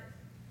describe it.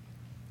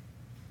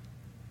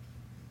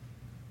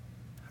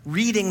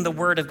 Reading the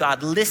Word of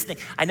God, listening.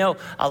 I know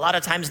a lot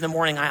of times in the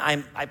morning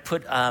I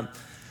put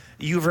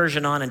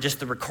YouVersion on and just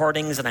the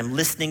recordings, and I'm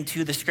listening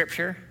to the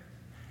scripture.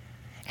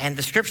 And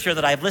the scripture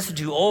that I've listened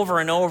to over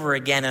and over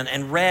again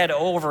and read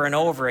over and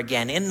over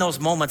again, in those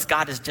moments,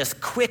 God is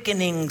just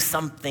quickening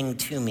something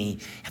to me.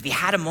 Have you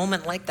had a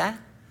moment like that?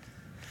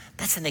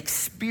 That's an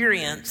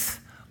experience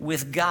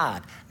with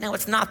God. Now,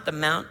 it's not the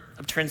Mount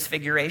of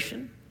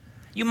Transfiguration.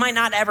 You might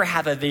not ever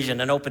have a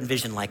vision, an open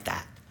vision like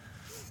that.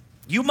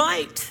 You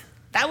might.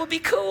 That would be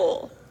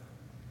cool.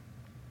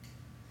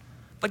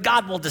 But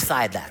God will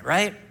decide that,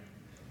 right?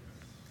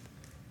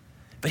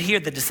 But here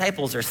the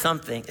disciples are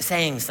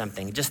saying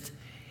something.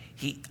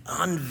 He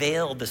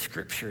unveiled the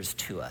scriptures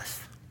to us.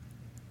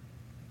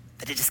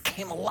 That it just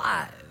came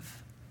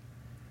alive.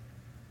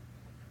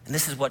 And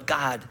this is what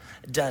God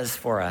does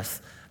for us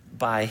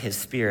by his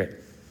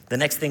Spirit. The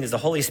next thing is the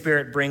Holy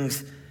Spirit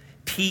brings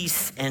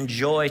peace and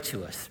joy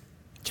to us.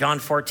 John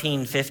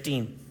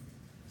 14:15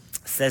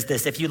 says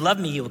this: if you love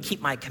me, you will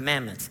keep my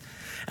commandments.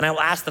 And I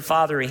will ask the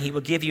Father, and he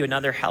will give you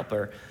another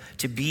helper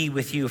to be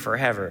with you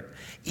forever.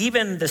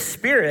 Even the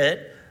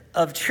Spirit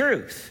of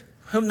truth,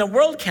 whom the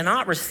world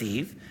cannot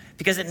receive,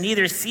 because it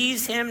neither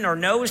sees him nor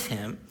knows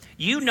him.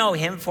 You know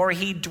him, for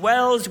he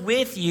dwells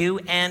with you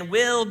and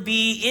will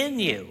be in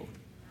you.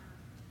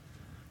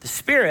 The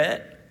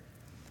Spirit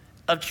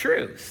of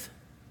truth.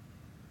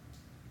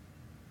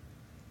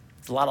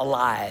 There's a lot of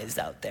lies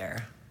out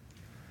there.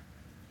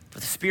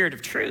 But the Spirit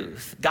of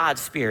truth,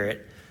 God's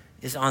Spirit,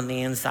 is on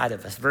the inside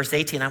of us. Verse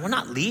 18, I will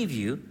not leave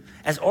you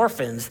as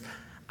orphans.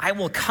 I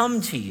will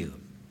come to you.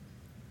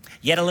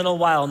 Yet a little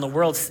while, and the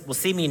world will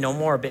see me no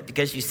more, but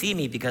because you see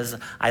me, because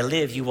I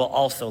live, you will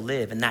also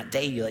live. And that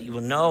day you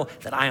will know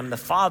that I am the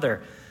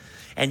Father.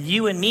 And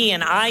you and me,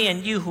 and I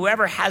and you,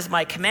 whoever has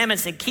my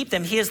commandments and keep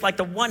them, he is like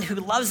the one who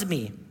loves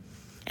me.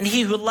 And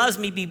he who loves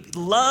me be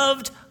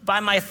loved by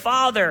my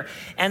Father,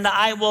 and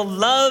I will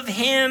love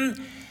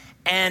him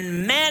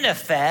and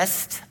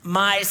manifest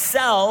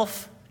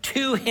myself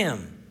to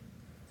him.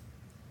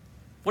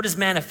 What does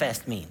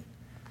manifest mean?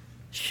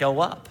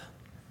 Show up.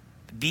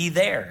 Be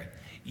there.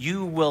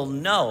 You will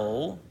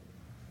know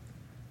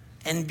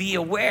and be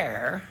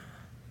aware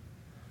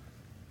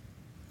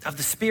of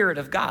the Spirit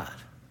of God.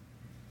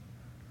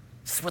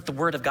 This is what the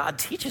Word of God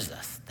teaches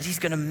us, that he's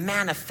going to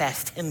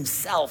manifest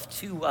himself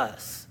to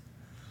us,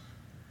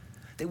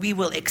 that we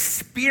will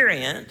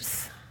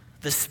experience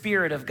the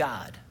Spirit of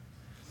God.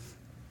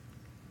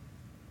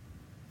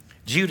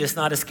 Judas,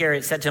 not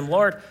Iscariot, said to him,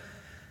 Lord,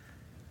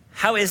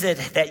 how is it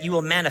that you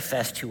will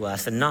manifest to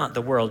us and not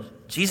the world?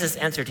 Jesus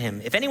answered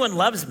him, if anyone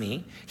loves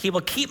me, he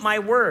will keep my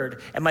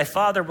word, and my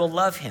Father will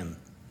love him,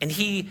 and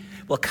he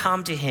will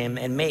come to him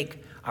and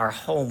make our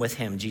home with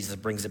him. Jesus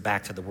brings it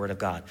back to the Word of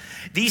God.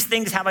 These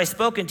things have I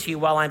spoken to you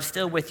while I'm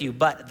still with you,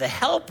 but the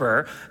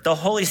Helper, the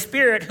Holy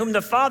Spirit, whom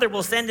the Father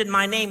will send in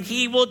my name,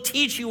 he will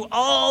teach you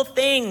all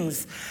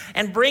things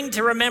and bring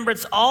to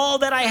remembrance all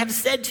that I have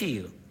said to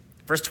you.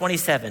 Verse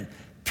 27,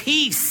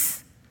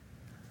 peace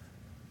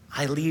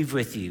I leave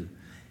with you.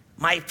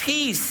 My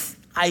peace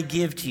I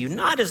give to you.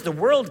 Not as the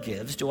world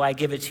gives do I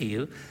give it to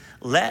you.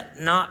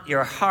 Let not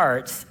your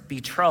hearts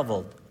be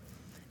troubled,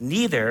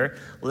 neither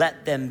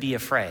let them be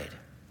afraid.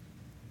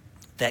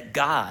 That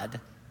God,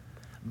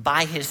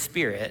 by his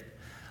Spirit,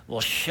 will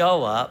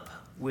show up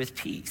with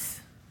peace.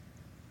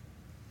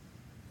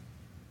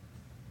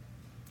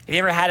 Have you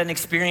ever had an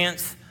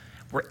experience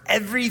where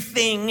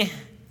everything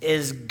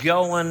is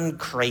going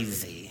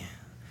crazy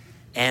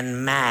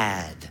and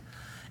mad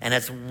and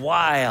it's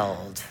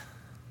wild,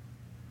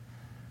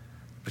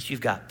 but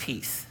you've got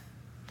peace?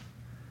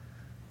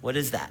 What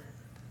is that?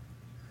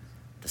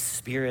 The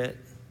Spirit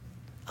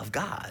of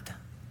God.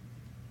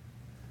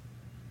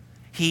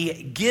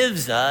 He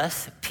gives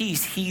us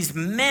peace. He's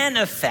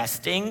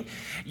manifesting.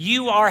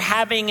 You are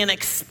having an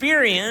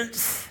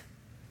experience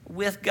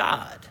with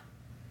God.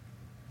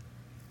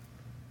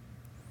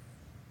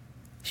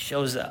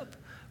 Shows up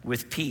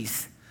with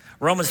peace.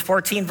 Romans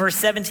 14, verse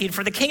 17,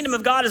 for the kingdom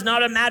of God is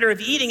not a matter of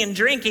eating and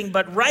drinking,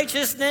 but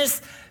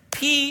righteousness,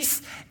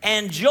 peace,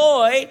 and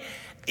joy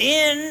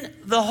in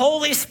the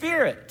Holy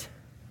Spirit.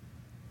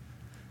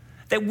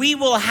 That we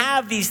will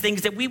have these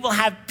things, that we will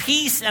have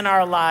peace in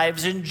our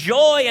lives and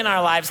joy in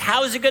our lives.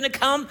 How is it going to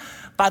come?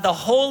 By the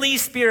Holy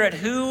Spirit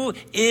who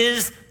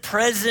is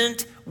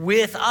present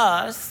with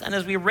us, and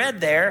as we read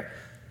there,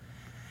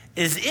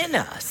 is in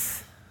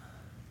us.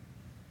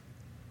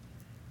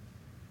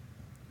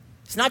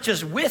 It's not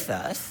just with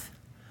us,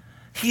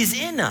 he's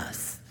in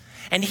us.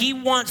 And he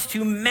wants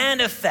to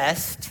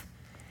manifest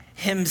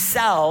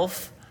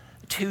himself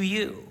to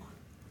you.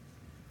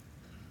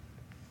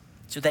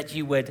 so that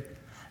you would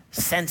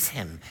sense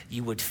him,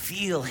 you would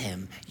feel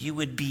him, you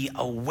would be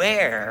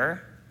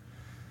aware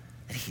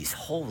that he's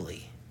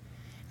holy,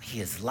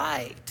 he is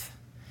light,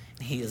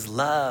 and he is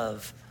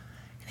love,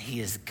 and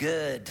he is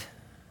good,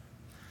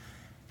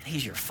 and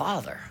he's your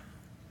Father.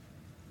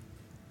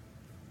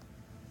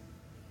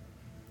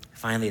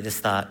 Finally, this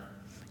thought,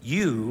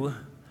 you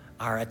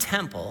are a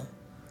temple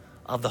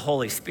of the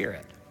Holy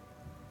Spirit.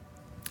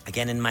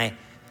 Again, in my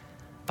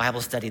Bible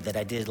study that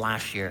I did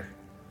last year,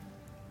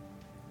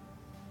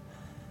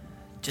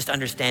 just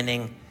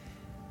understanding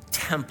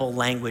temple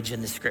language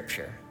in the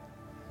scripture.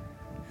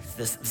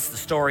 This is the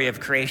story of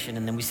creation,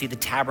 and then we see the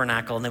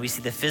tabernacle, and then we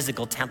see the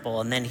physical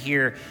temple, and then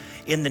here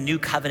in the new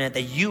covenant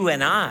that you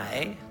and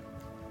I,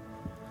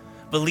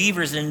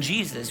 believers in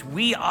Jesus,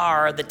 we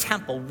are the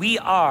temple. We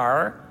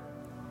are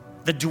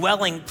the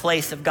dwelling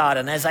place of God.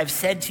 And as I've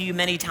said to you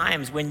many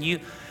times, when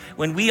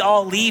we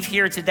all leave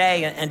here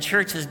today and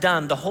church is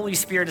done, the Holy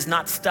Spirit is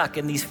not stuck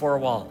in these four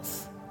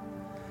walls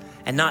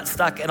and not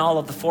stuck in all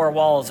of the four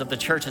walls of the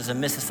churches in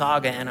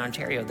Mississauga and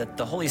Ontario, that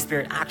the Holy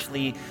Spirit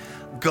actually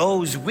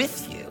goes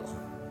with you,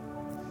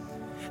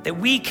 that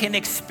we can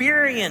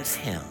experience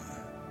him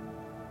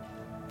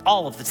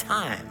all of the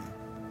time,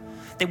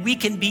 that we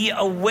can be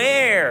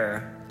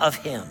aware of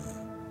him,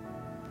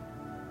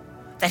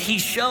 that he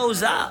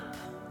shows up,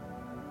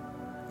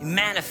 he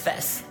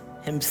manifests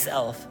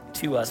himself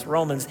to us.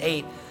 Romans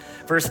 8,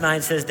 verse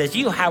 9 says that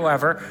you,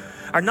 however,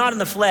 are not in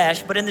the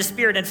flesh, but in the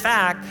Spirit. In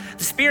fact,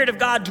 the Spirit of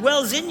God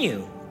dwells in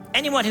you.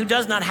 Anyone who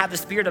does not have the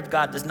Spirit of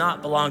God does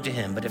not belong to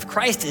him. But if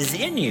Christ is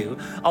in you,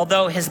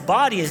 although his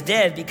body is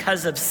dead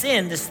because of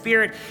sin, the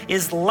Spirit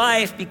is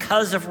life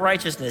because of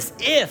righteousness.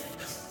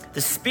 If the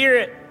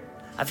Spirit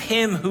of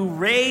him who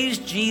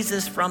raised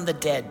Jesus from the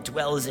dead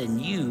dwells in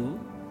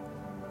you,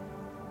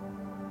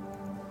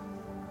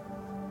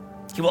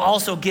 he will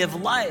also give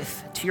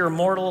life to your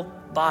mortal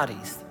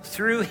bodies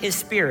through his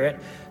Spirit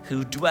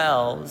who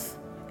dwells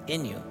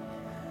in you.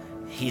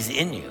 He's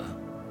in you.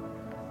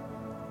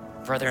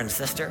 Brother and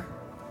sister,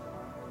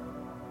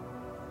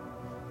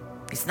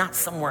 he's not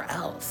somewhere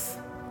else.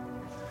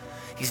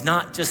 He's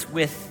not just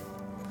with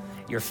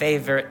your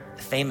favorite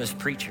famous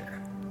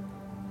preacher.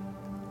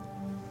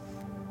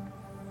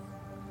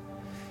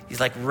 He's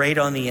like right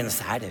on the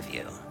inside of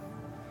you.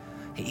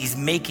 He's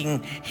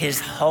making his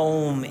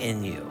home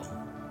in you.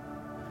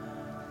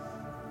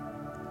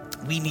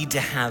 We need to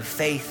have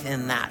faith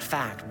in that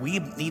fact. We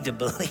need to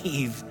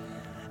believe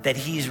that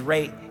he's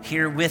right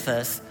here with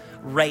us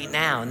right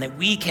now, and that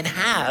we can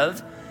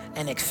have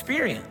an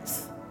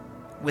experience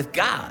with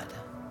God,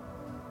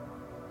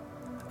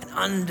 an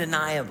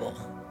undeniable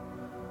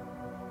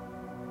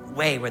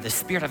way where the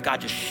Spirit of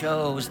God just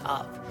shows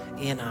up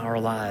in our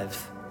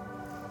lives.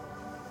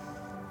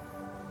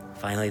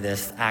 Finally,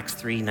 this, Acts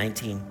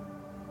 3:19.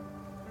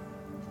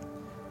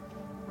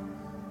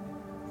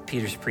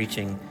 Peter's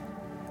preaching,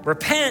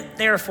 repent,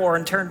 therefore,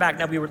 and turn back.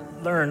 Now, we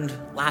learned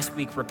last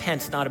week,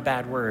 repent's not a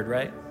bad word,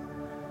 right?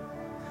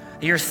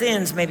 Your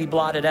sins may be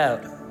blotted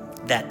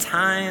out, that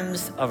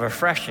times of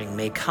refreshing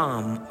may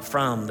come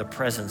from the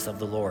presence of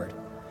the Lord,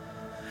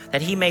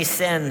 that he may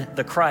send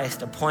the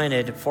Christ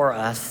appointed for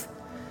us,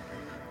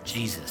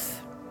 Jesus,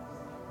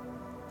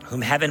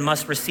 whom heaven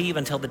must receive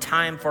until the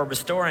time for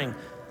restoring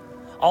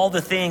all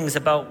the things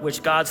about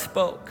which God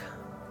spoke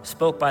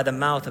by the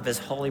mouth of his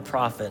holy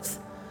prophets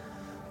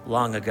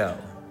long ago.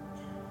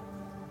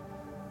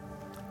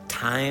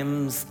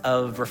 Times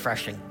of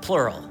refreshing,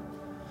 plural.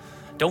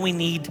 Don't we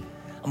need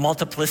a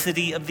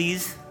multiplicity of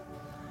these?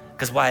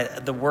 Because why?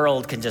 The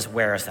world can just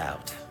wear us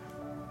out.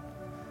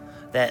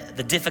 That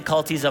the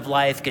difficulties of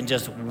life can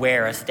just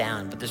wear us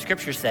down. But the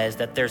scripture says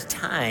that there's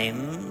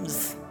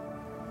times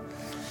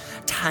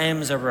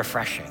of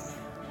refreshing.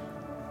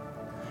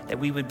 That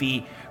we would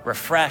be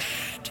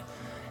refreshed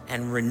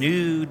and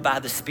renewed by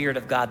the Spirit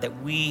of God,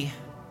 that we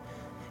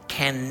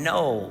can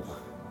know,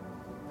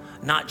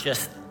 not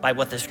just by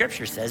what the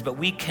scripture says, but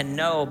we can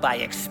know by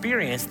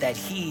experience that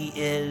he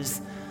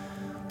is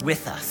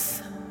with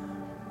us.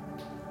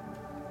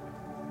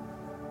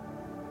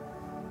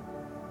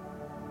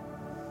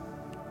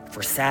 If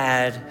we're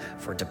sad,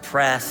 if we're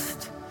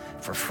depressed,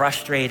 if we're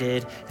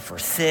frustrated, if we're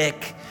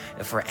sick,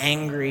 if we're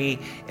angry,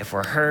 if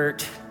we're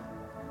hurt,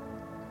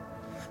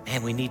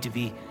 man, we need to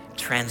be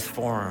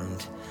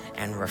transformed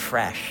and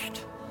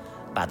refreshed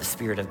by the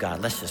Spirit of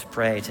God. Let's just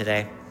pray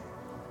today.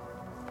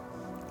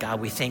 God,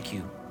 we thank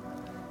you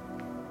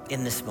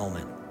in this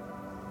moment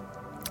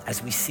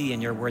as we see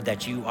in your word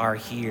that you are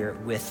here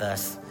with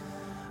us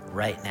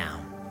right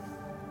now.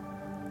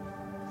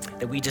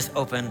 That we just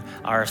open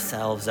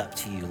ourselves up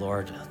to you,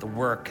 Lord, the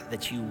work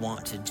that you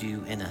want to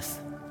do in us.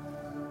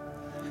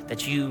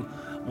 That you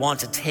want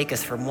to take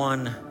us from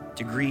one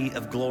degree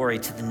of glory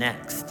to the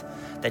next.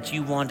 That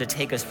you want to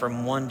take us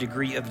from one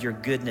degree of your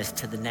goodness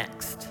to the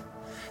next.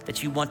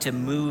 That you want to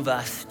move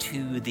us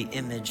to the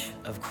image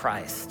of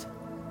Christ.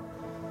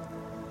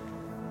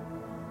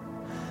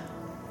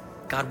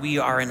 God, we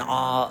are in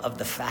awe of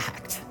the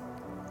fact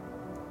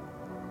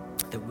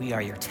that we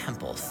are your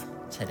temples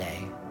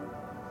today.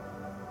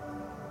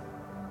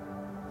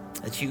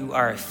 that you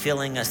are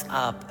filling us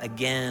up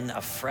again,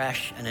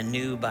 afresh and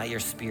anew by your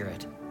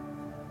Spirit.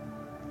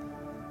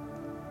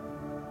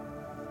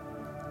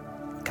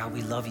 God,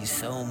 we love you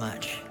so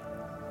much.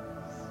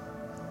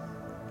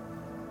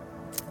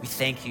 We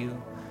thank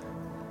you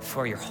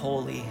for your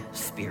Holy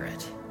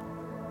Spirit.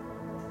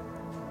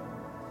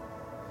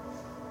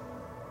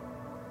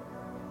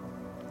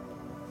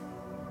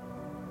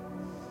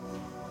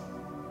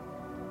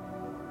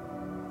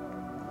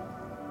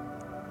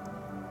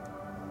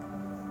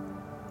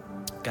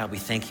 God, we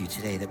thank you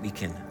today that we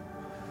can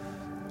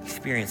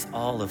experience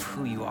all of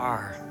who you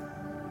are.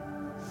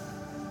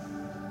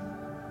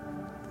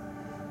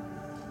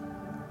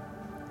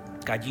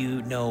 God,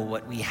 you know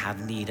what we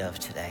have need of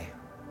today.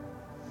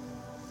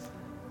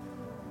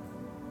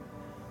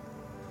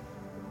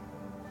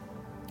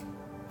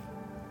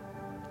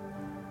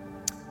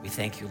 We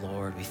thank you,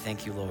 Lord. We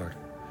thank you, Lord.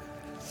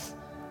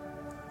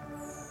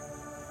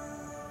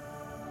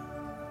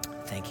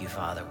 Thank you,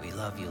 Father. We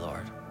love you,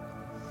 Lord.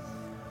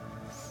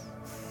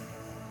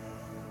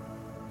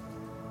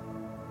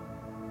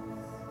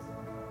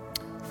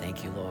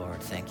 Thank you,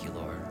 Lord. Thank you,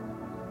 Lord.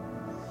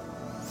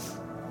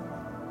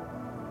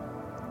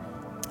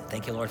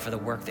 Thank you, Lord, for the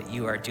work that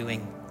you are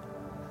doing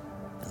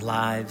in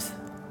lives,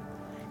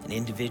 in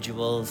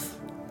individuals,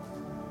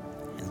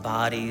 in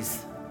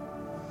bodies,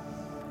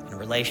 in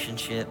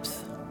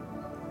relationships.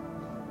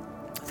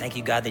 Thank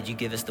you, God, that you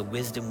give us the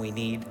wisdom we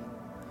need.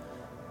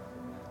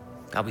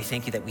 God, we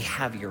thank you that we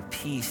have your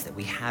peace, that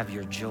we have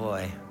your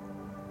joy.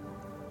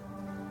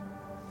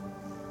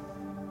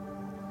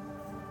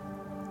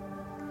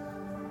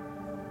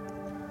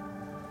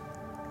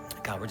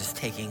 God, we're just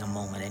taking a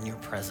moment in your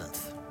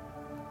presence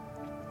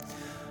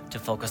to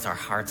focus our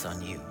hearts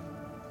on you,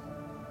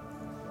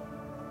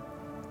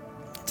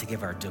 to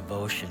give our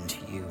devotion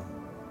to you.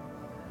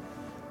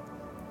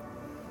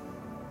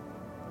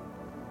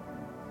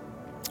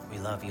 We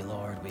love you,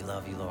 Lord. We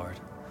love you, Lord.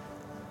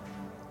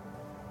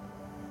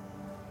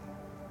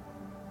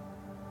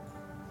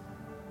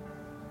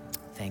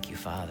 Thank you,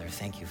 Father.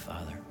 Thank you,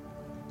 Father.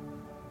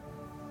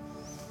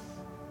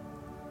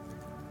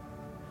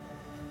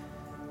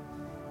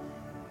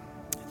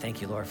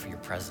 Thank you, Lord, for your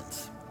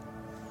presence.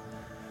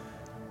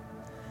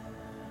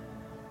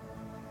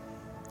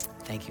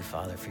 Thank you,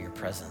 Father, for your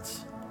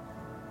presence.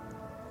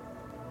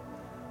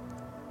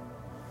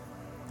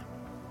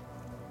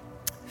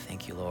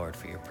 Thank you, Lord,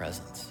 for your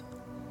presence.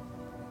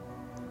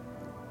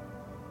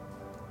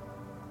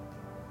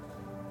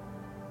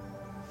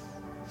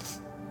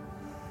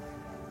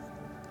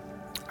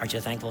 Aren't you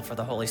thankful for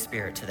the Holy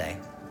Spirit today?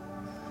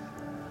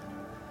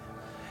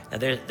 Now,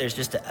 there's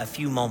just a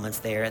few moments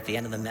there at the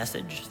end of the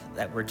message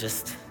that we're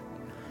just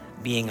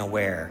being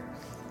aware,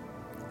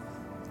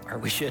 or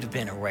we should have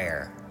been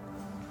aware,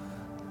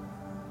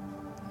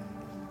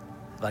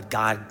 about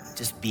God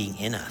just being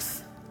in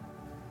us.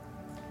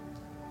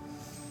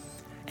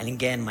 And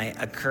again, my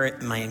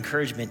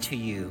encouragement to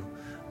you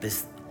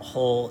this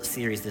whole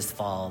series this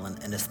fall,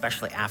 and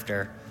especially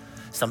after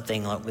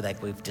something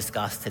like we've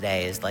discussed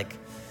today, is like,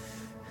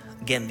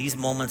 again, these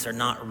moments are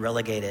not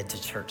relegated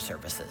to church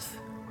services.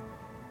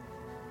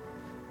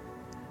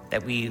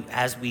 That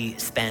as we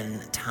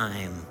spend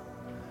time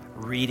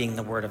reading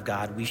the Word of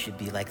God, we should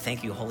be like,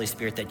 thank you, Holy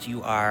Spirit, that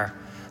you are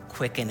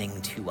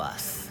quickening to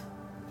us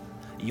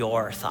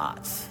your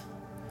thoughts.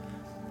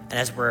 And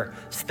as we're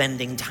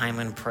spending time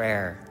in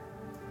prayer,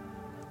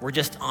 we're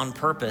just on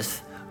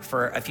purpose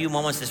for a few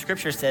moments. The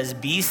scripture says,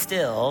 be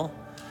still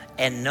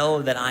and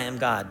know that I am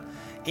God.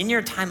 In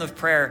your time of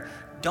prayer,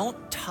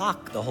 don't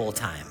talk the whole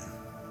time.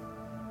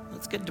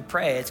 It's good to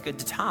pray, it's good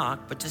to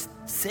talk, but just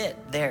sit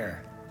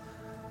there.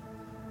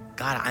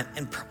 God,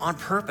 on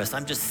purpose,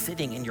 I'm just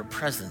sitting in your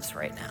presence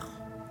right now.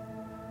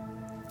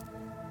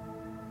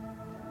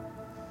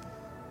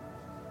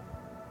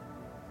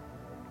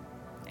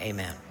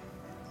 Amen.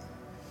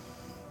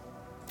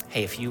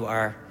 Hey, if you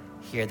are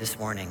here this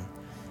morning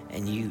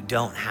and you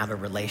don't have a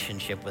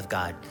relationship with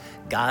God,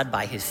 God,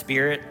 by his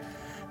Spirit,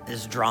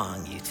 is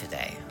drawing you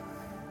today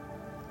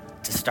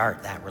to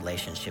start that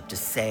relationship, to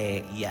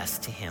say yes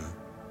to him,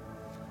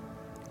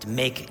 to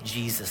make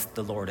Jesus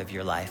the Lord of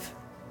your life.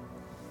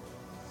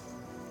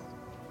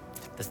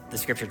 The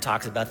scripture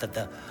talks about that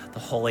the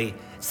Holy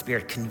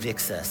Spirit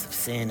convicts us of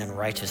sin and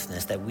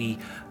righteousness, that we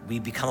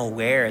become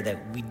aware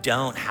that we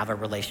don't have a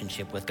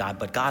relationship with God,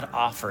 but God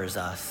offers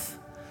us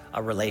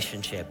a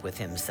relationship with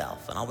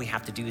himself. And all we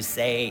have to do is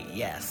say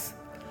yes.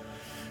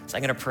 So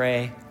I'm gonna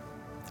pray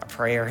a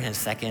prayer in a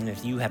second.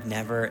 If you have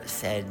never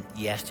said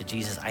yes to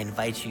Jesus, I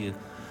invite you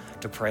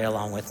to pray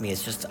along with me.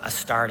 It's just a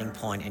starting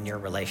point in your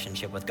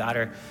relationship with God.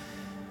 Or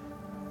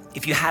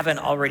if you haven't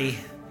already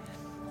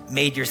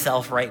made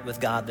yourself right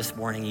with God this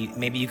morning,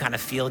 maybe you kind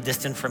of feel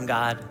distant from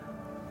God.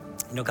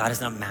 You know, God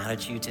is not mad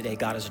at you today.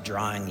 God is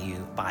drawing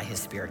you by his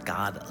Spirit.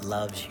 God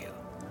loves you.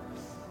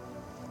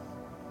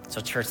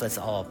 So church, let's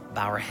all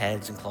bow our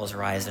heads and close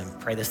our eyes and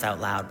pray this out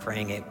loud,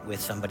 praying it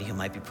with somebody who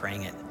might be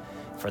praying it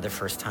for the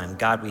first time.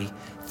 God, we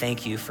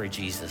thank you for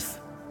Jesus.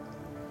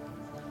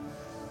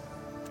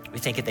 We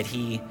thank you that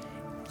he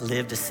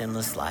lived a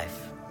sinless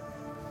life.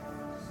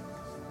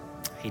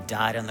 He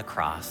died on the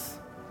cross,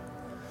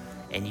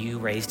 and you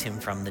raised him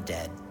from the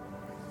dead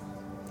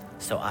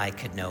so I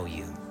could know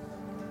you.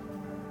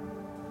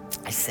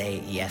 I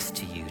say yes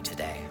to you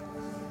today.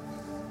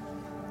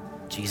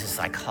 Jesus,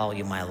 I call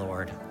you my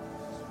Lord.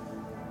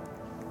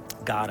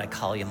 God, I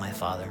call you my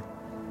Father.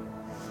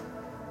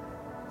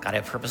 God,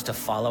 I purpose to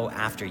follow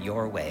after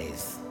your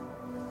ways,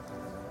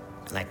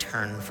 and I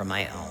turn from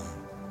my own.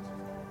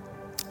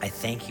 I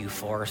thank you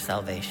for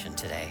salvation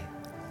today.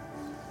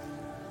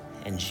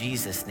 In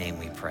Jesus' name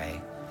we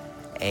pray.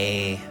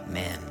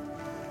 Amen.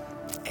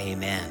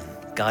 Amen.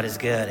 God is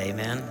good.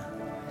 Amen.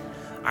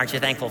 Aren't you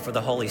thankful for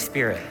the Holy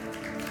Spirit?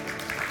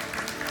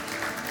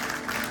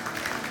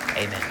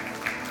 Amen.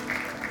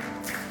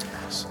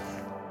 Awesome.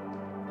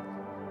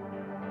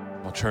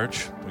 Well,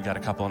 church, we got a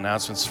couple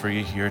announcements for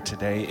you here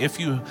today. If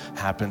you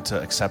happen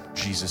to accept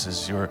Jesus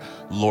as your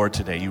Lord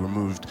today, you were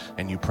moved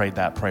and you prayed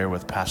that prayer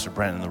with Pastor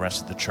Brent and the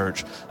rest of the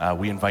church,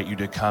 we invite you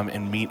to come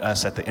and meet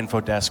us at the info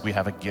desk. We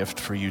have a gift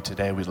for you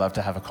today. We'd love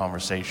to have a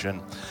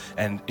conversation.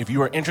 And if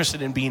you are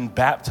interested in being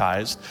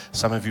baptized,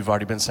 some of you have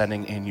already been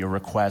sending in your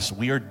requests.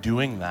 We are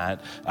doing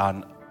that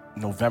on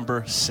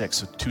November 6th,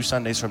 so 2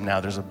 Sundays from now.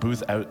 There's a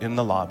booth out in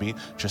the lobby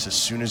just as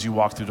soon as you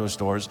walk through those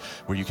doors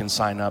where you can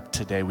sign up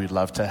today. We'd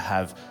love to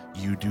have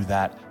you do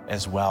that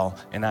as well.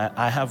 And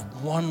I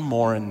have one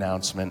more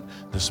announcement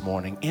this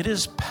morning. It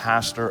is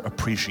Pastor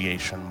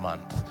Appreciation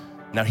Month.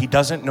 Now, he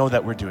doesn't know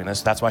that we're doing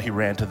this. That's why he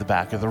ran to the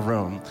back of the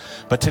room.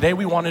 But today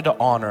we wanted to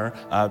honor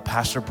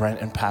Pastor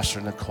Brent and Pastor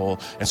Nicole.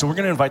 And so we're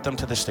going to invite them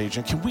to the stage.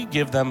 And can we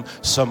give them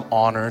some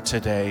honor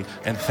today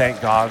and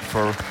thank God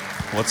for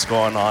what's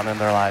going on in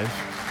their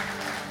life?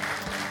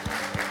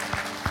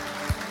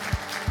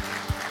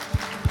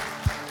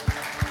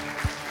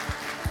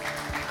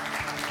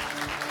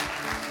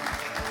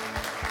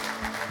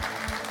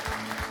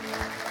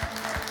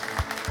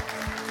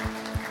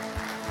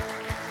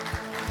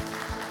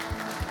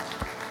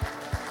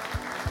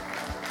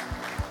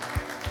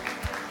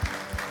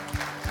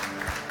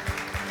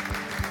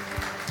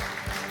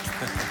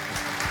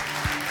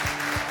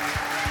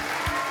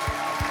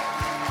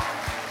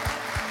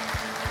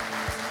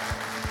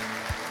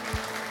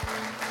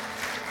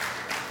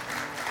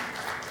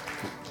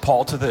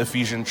 Paul to the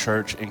Ephesian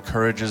church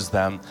encourages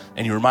them,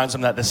 and he reminds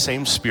them that the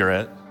same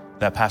spirit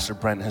that Pastor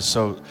Brent has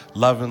so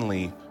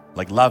lovingly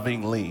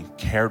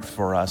cared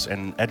for us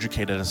and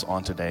educated us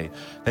on today,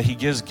 that he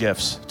gives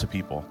gifts to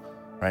people,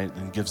 right?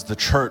 And gives the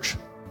church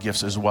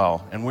gifts as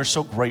well. And we're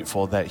so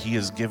grateful that he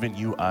has given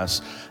you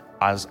us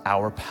as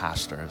our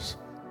pastors.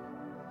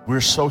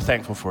 We're so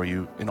thankful for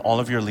you in all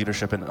of your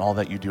leadership and all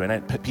that you do. And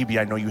at PB,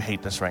 I know you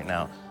hate this right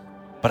now,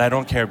 but I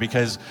don't care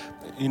because,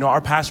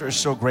 our pastor is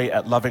so great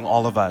at loving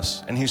all of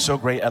us, and he's so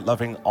great at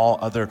loving all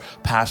other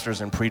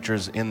pastors and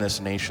preachers in this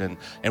nation.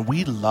 And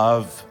we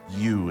love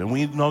you, and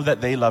we know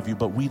that they love you,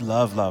 but we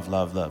love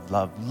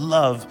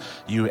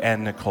you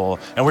and Nicole.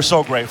 And we're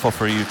so grateful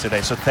for you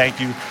today. So thank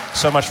you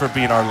so much for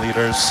being our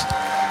leaders.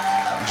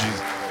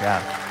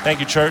 Yeah. Thank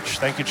you, church.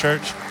 Thank you,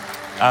 church.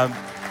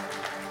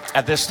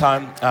 At this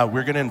time,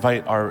 we're going to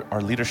invite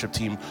our leadership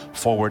team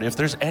forward. If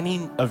there's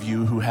any of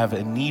you who have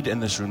a need in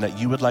this room that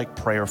you would like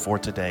prayer for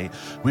today,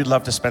 we'd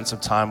love to spend some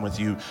time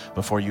with you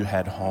before you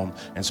head home.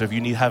 And so if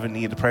you have a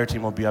need, the prayer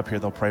team will be up here.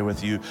 They'll pray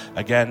with you.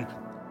 Again,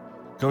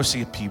 go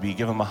see a PB,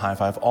 give them a high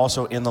five.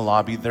 Also in the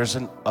lobby, there's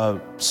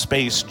a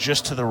space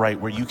just to the right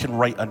where you can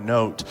write a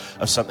note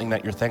of something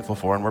that you're thankful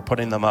for, and we're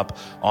putting them up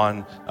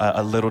on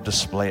a little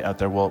display out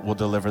there. We'll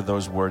deliver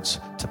those words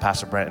to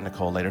Pastor Brent and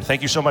Nicole later.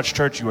 Thank you so much,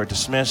 church. You are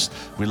dismissed.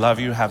 We love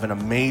you. Have an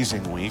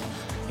amazing week.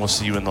 We'll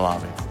see you in the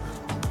lobby.